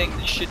 Anything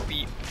should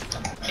be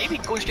maybe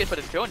going straight for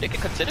the throne. They can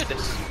consider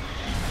this.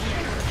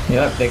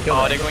 Yeah, they kill.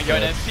 Oh, they're going to go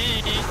an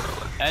MP.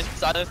 And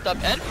silence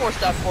up and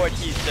forced up forward.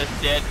 He's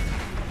just dead.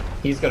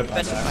 He's got a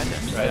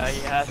buyback, right? Yeah,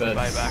 he has a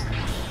buyback.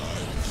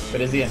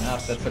 But is he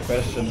enough? That's the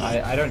question.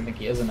 I don't think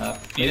he is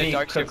enough. Maybe he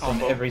crits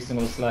on every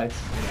single slide.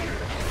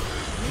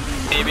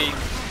 Maybe.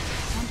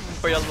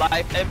 For your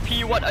life,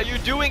 MP, what are you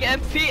doing,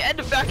 MP? And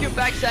the vacuum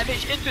back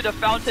sandwich into the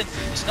fountain.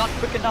 It's not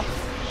quick enough.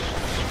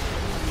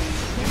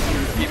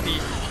 MP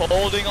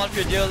holding on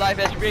for dear life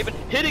as Raven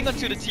hitting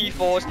onto the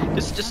T4s.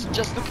 This is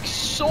just looking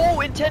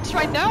so intense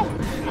right now.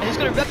 And he's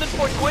gonna Remnant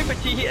Fort going for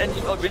T and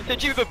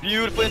Vintage with a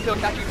beautiful intel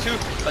catching too.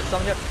 But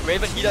somehow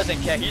Raven, he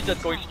doesn't care. He's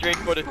just going straight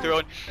for the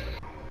throne.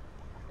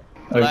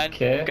 Okay. Line,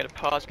 gonna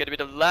pause, get a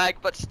bit of lag,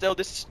 but still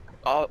this is,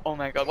 oh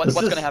my god, what's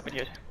gonna happen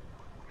here?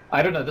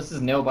 I don't know, this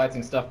is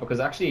nail-biting stuff because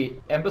actually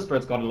Ember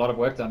Spirit's got a lot of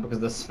work done because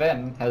the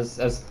Sven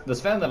the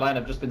Sven and the line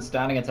have just been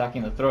standing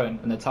attacking the throne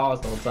and the towers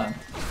the whole time.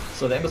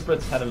 So the Ember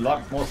Spirit's had a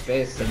lot more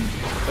space and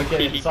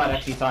okay, inside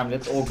actually time,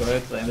 let's all go to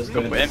the Ember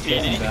Spirit.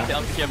 MP needing to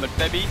down here, but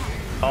maybe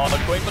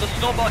going for the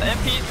snowball.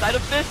 MP inside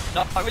of this,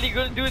 not really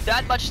gonna do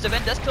that much.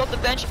 Steven does clear off the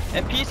bench.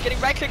 MP is getting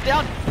right click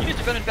down. He needs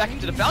to run it back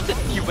into the fountain.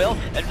 He will,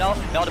 and now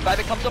the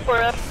buyback comes up for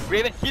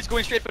Raven. He's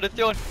going straight for the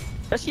throne.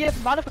 Does he have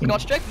mana for God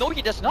Strike? No,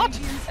 he does not.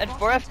 And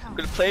 4F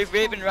gonna play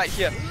Raven right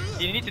here.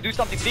 They need to do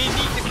something. They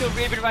need to kill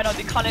Raven right now.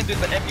 They can't do it,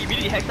 but MP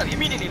immediately hacks up,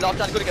 immediately locked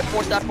down. Gonna get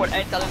 4-star for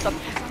and silence up.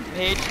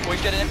 Mage going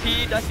to get an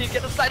MP. Does he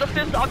get the side of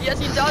this? Yes,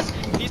 he does.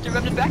 He needs to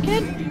Remnant back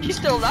in. He's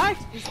still alive.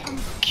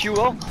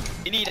 QO.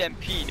 They need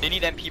MP. They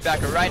need MP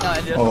back right now.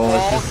 And there's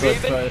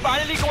Raven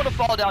finally going to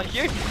fall down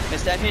here.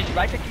 And Sandmage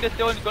right clicking the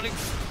throne.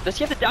 Does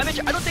he have the damage?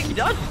 I don't think he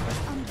does.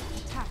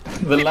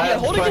 The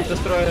Lion's trying to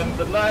throw him.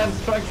 The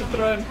Lion's trying to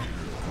throw him.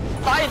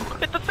 Lion,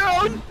 hit the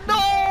throne!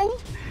 No!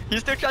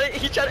 He's still trying to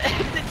end it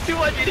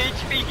 200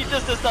 HP. He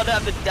just does not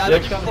have the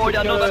damage before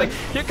down. No,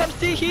 here comes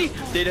Teehee.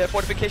 They have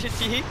fortification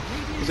Teehee.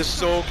 This is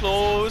so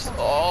close.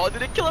 Oh,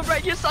 did they kill him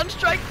right here?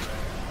 Sunstrike.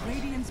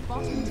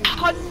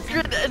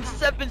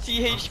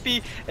 170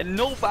 HP and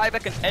no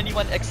buyback on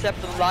anyone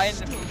except the Lion.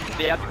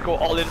 They have to go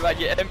all in right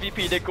here.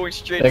 MVP, they're going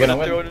straight for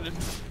the throne.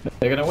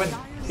 They're gonna win.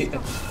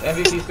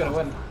 MVP's gonna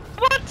win.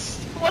 What?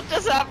 What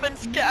just happened,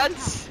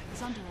 Scans?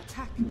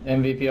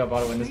 MVP are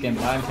about to win this game.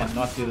 Lion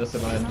cannot do this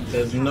alone.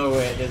 There's no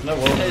way. There's no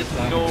way. There's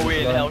no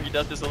way in hell he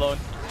does this alone.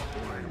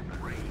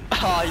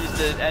 Ah, he's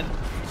dead. And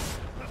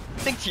I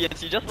think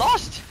TNC just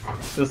lost.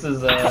 This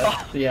is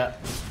yeah.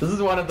 This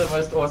is one of the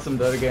most awesome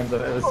Dota games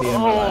I've ever seen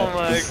in my life. Oh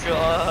my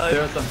god.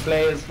 There were some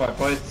plays by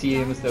both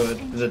teams.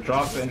 The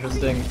drafts were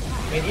interesting.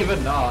 I mean,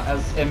 even now,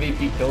 as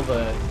MVP killed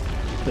the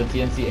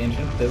TNC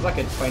Ancient, there's like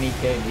a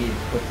 20k lead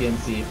with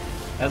TNC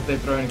as their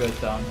throne goes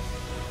down.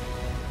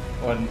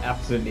 What an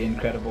absolutely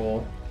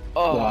incredible!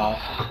 Wow.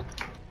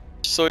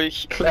 So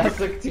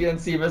classic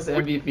TNC vs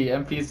MVP.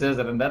 MP says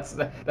it, and that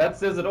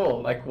says it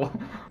all. Like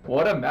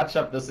what a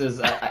matchup this is.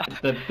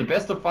 The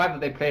best of 5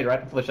 that they played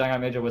right before the Shanghai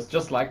Major was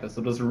just like this.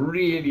 It was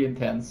really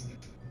intense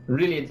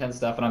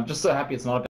stuff, and I'm just so happy it's not a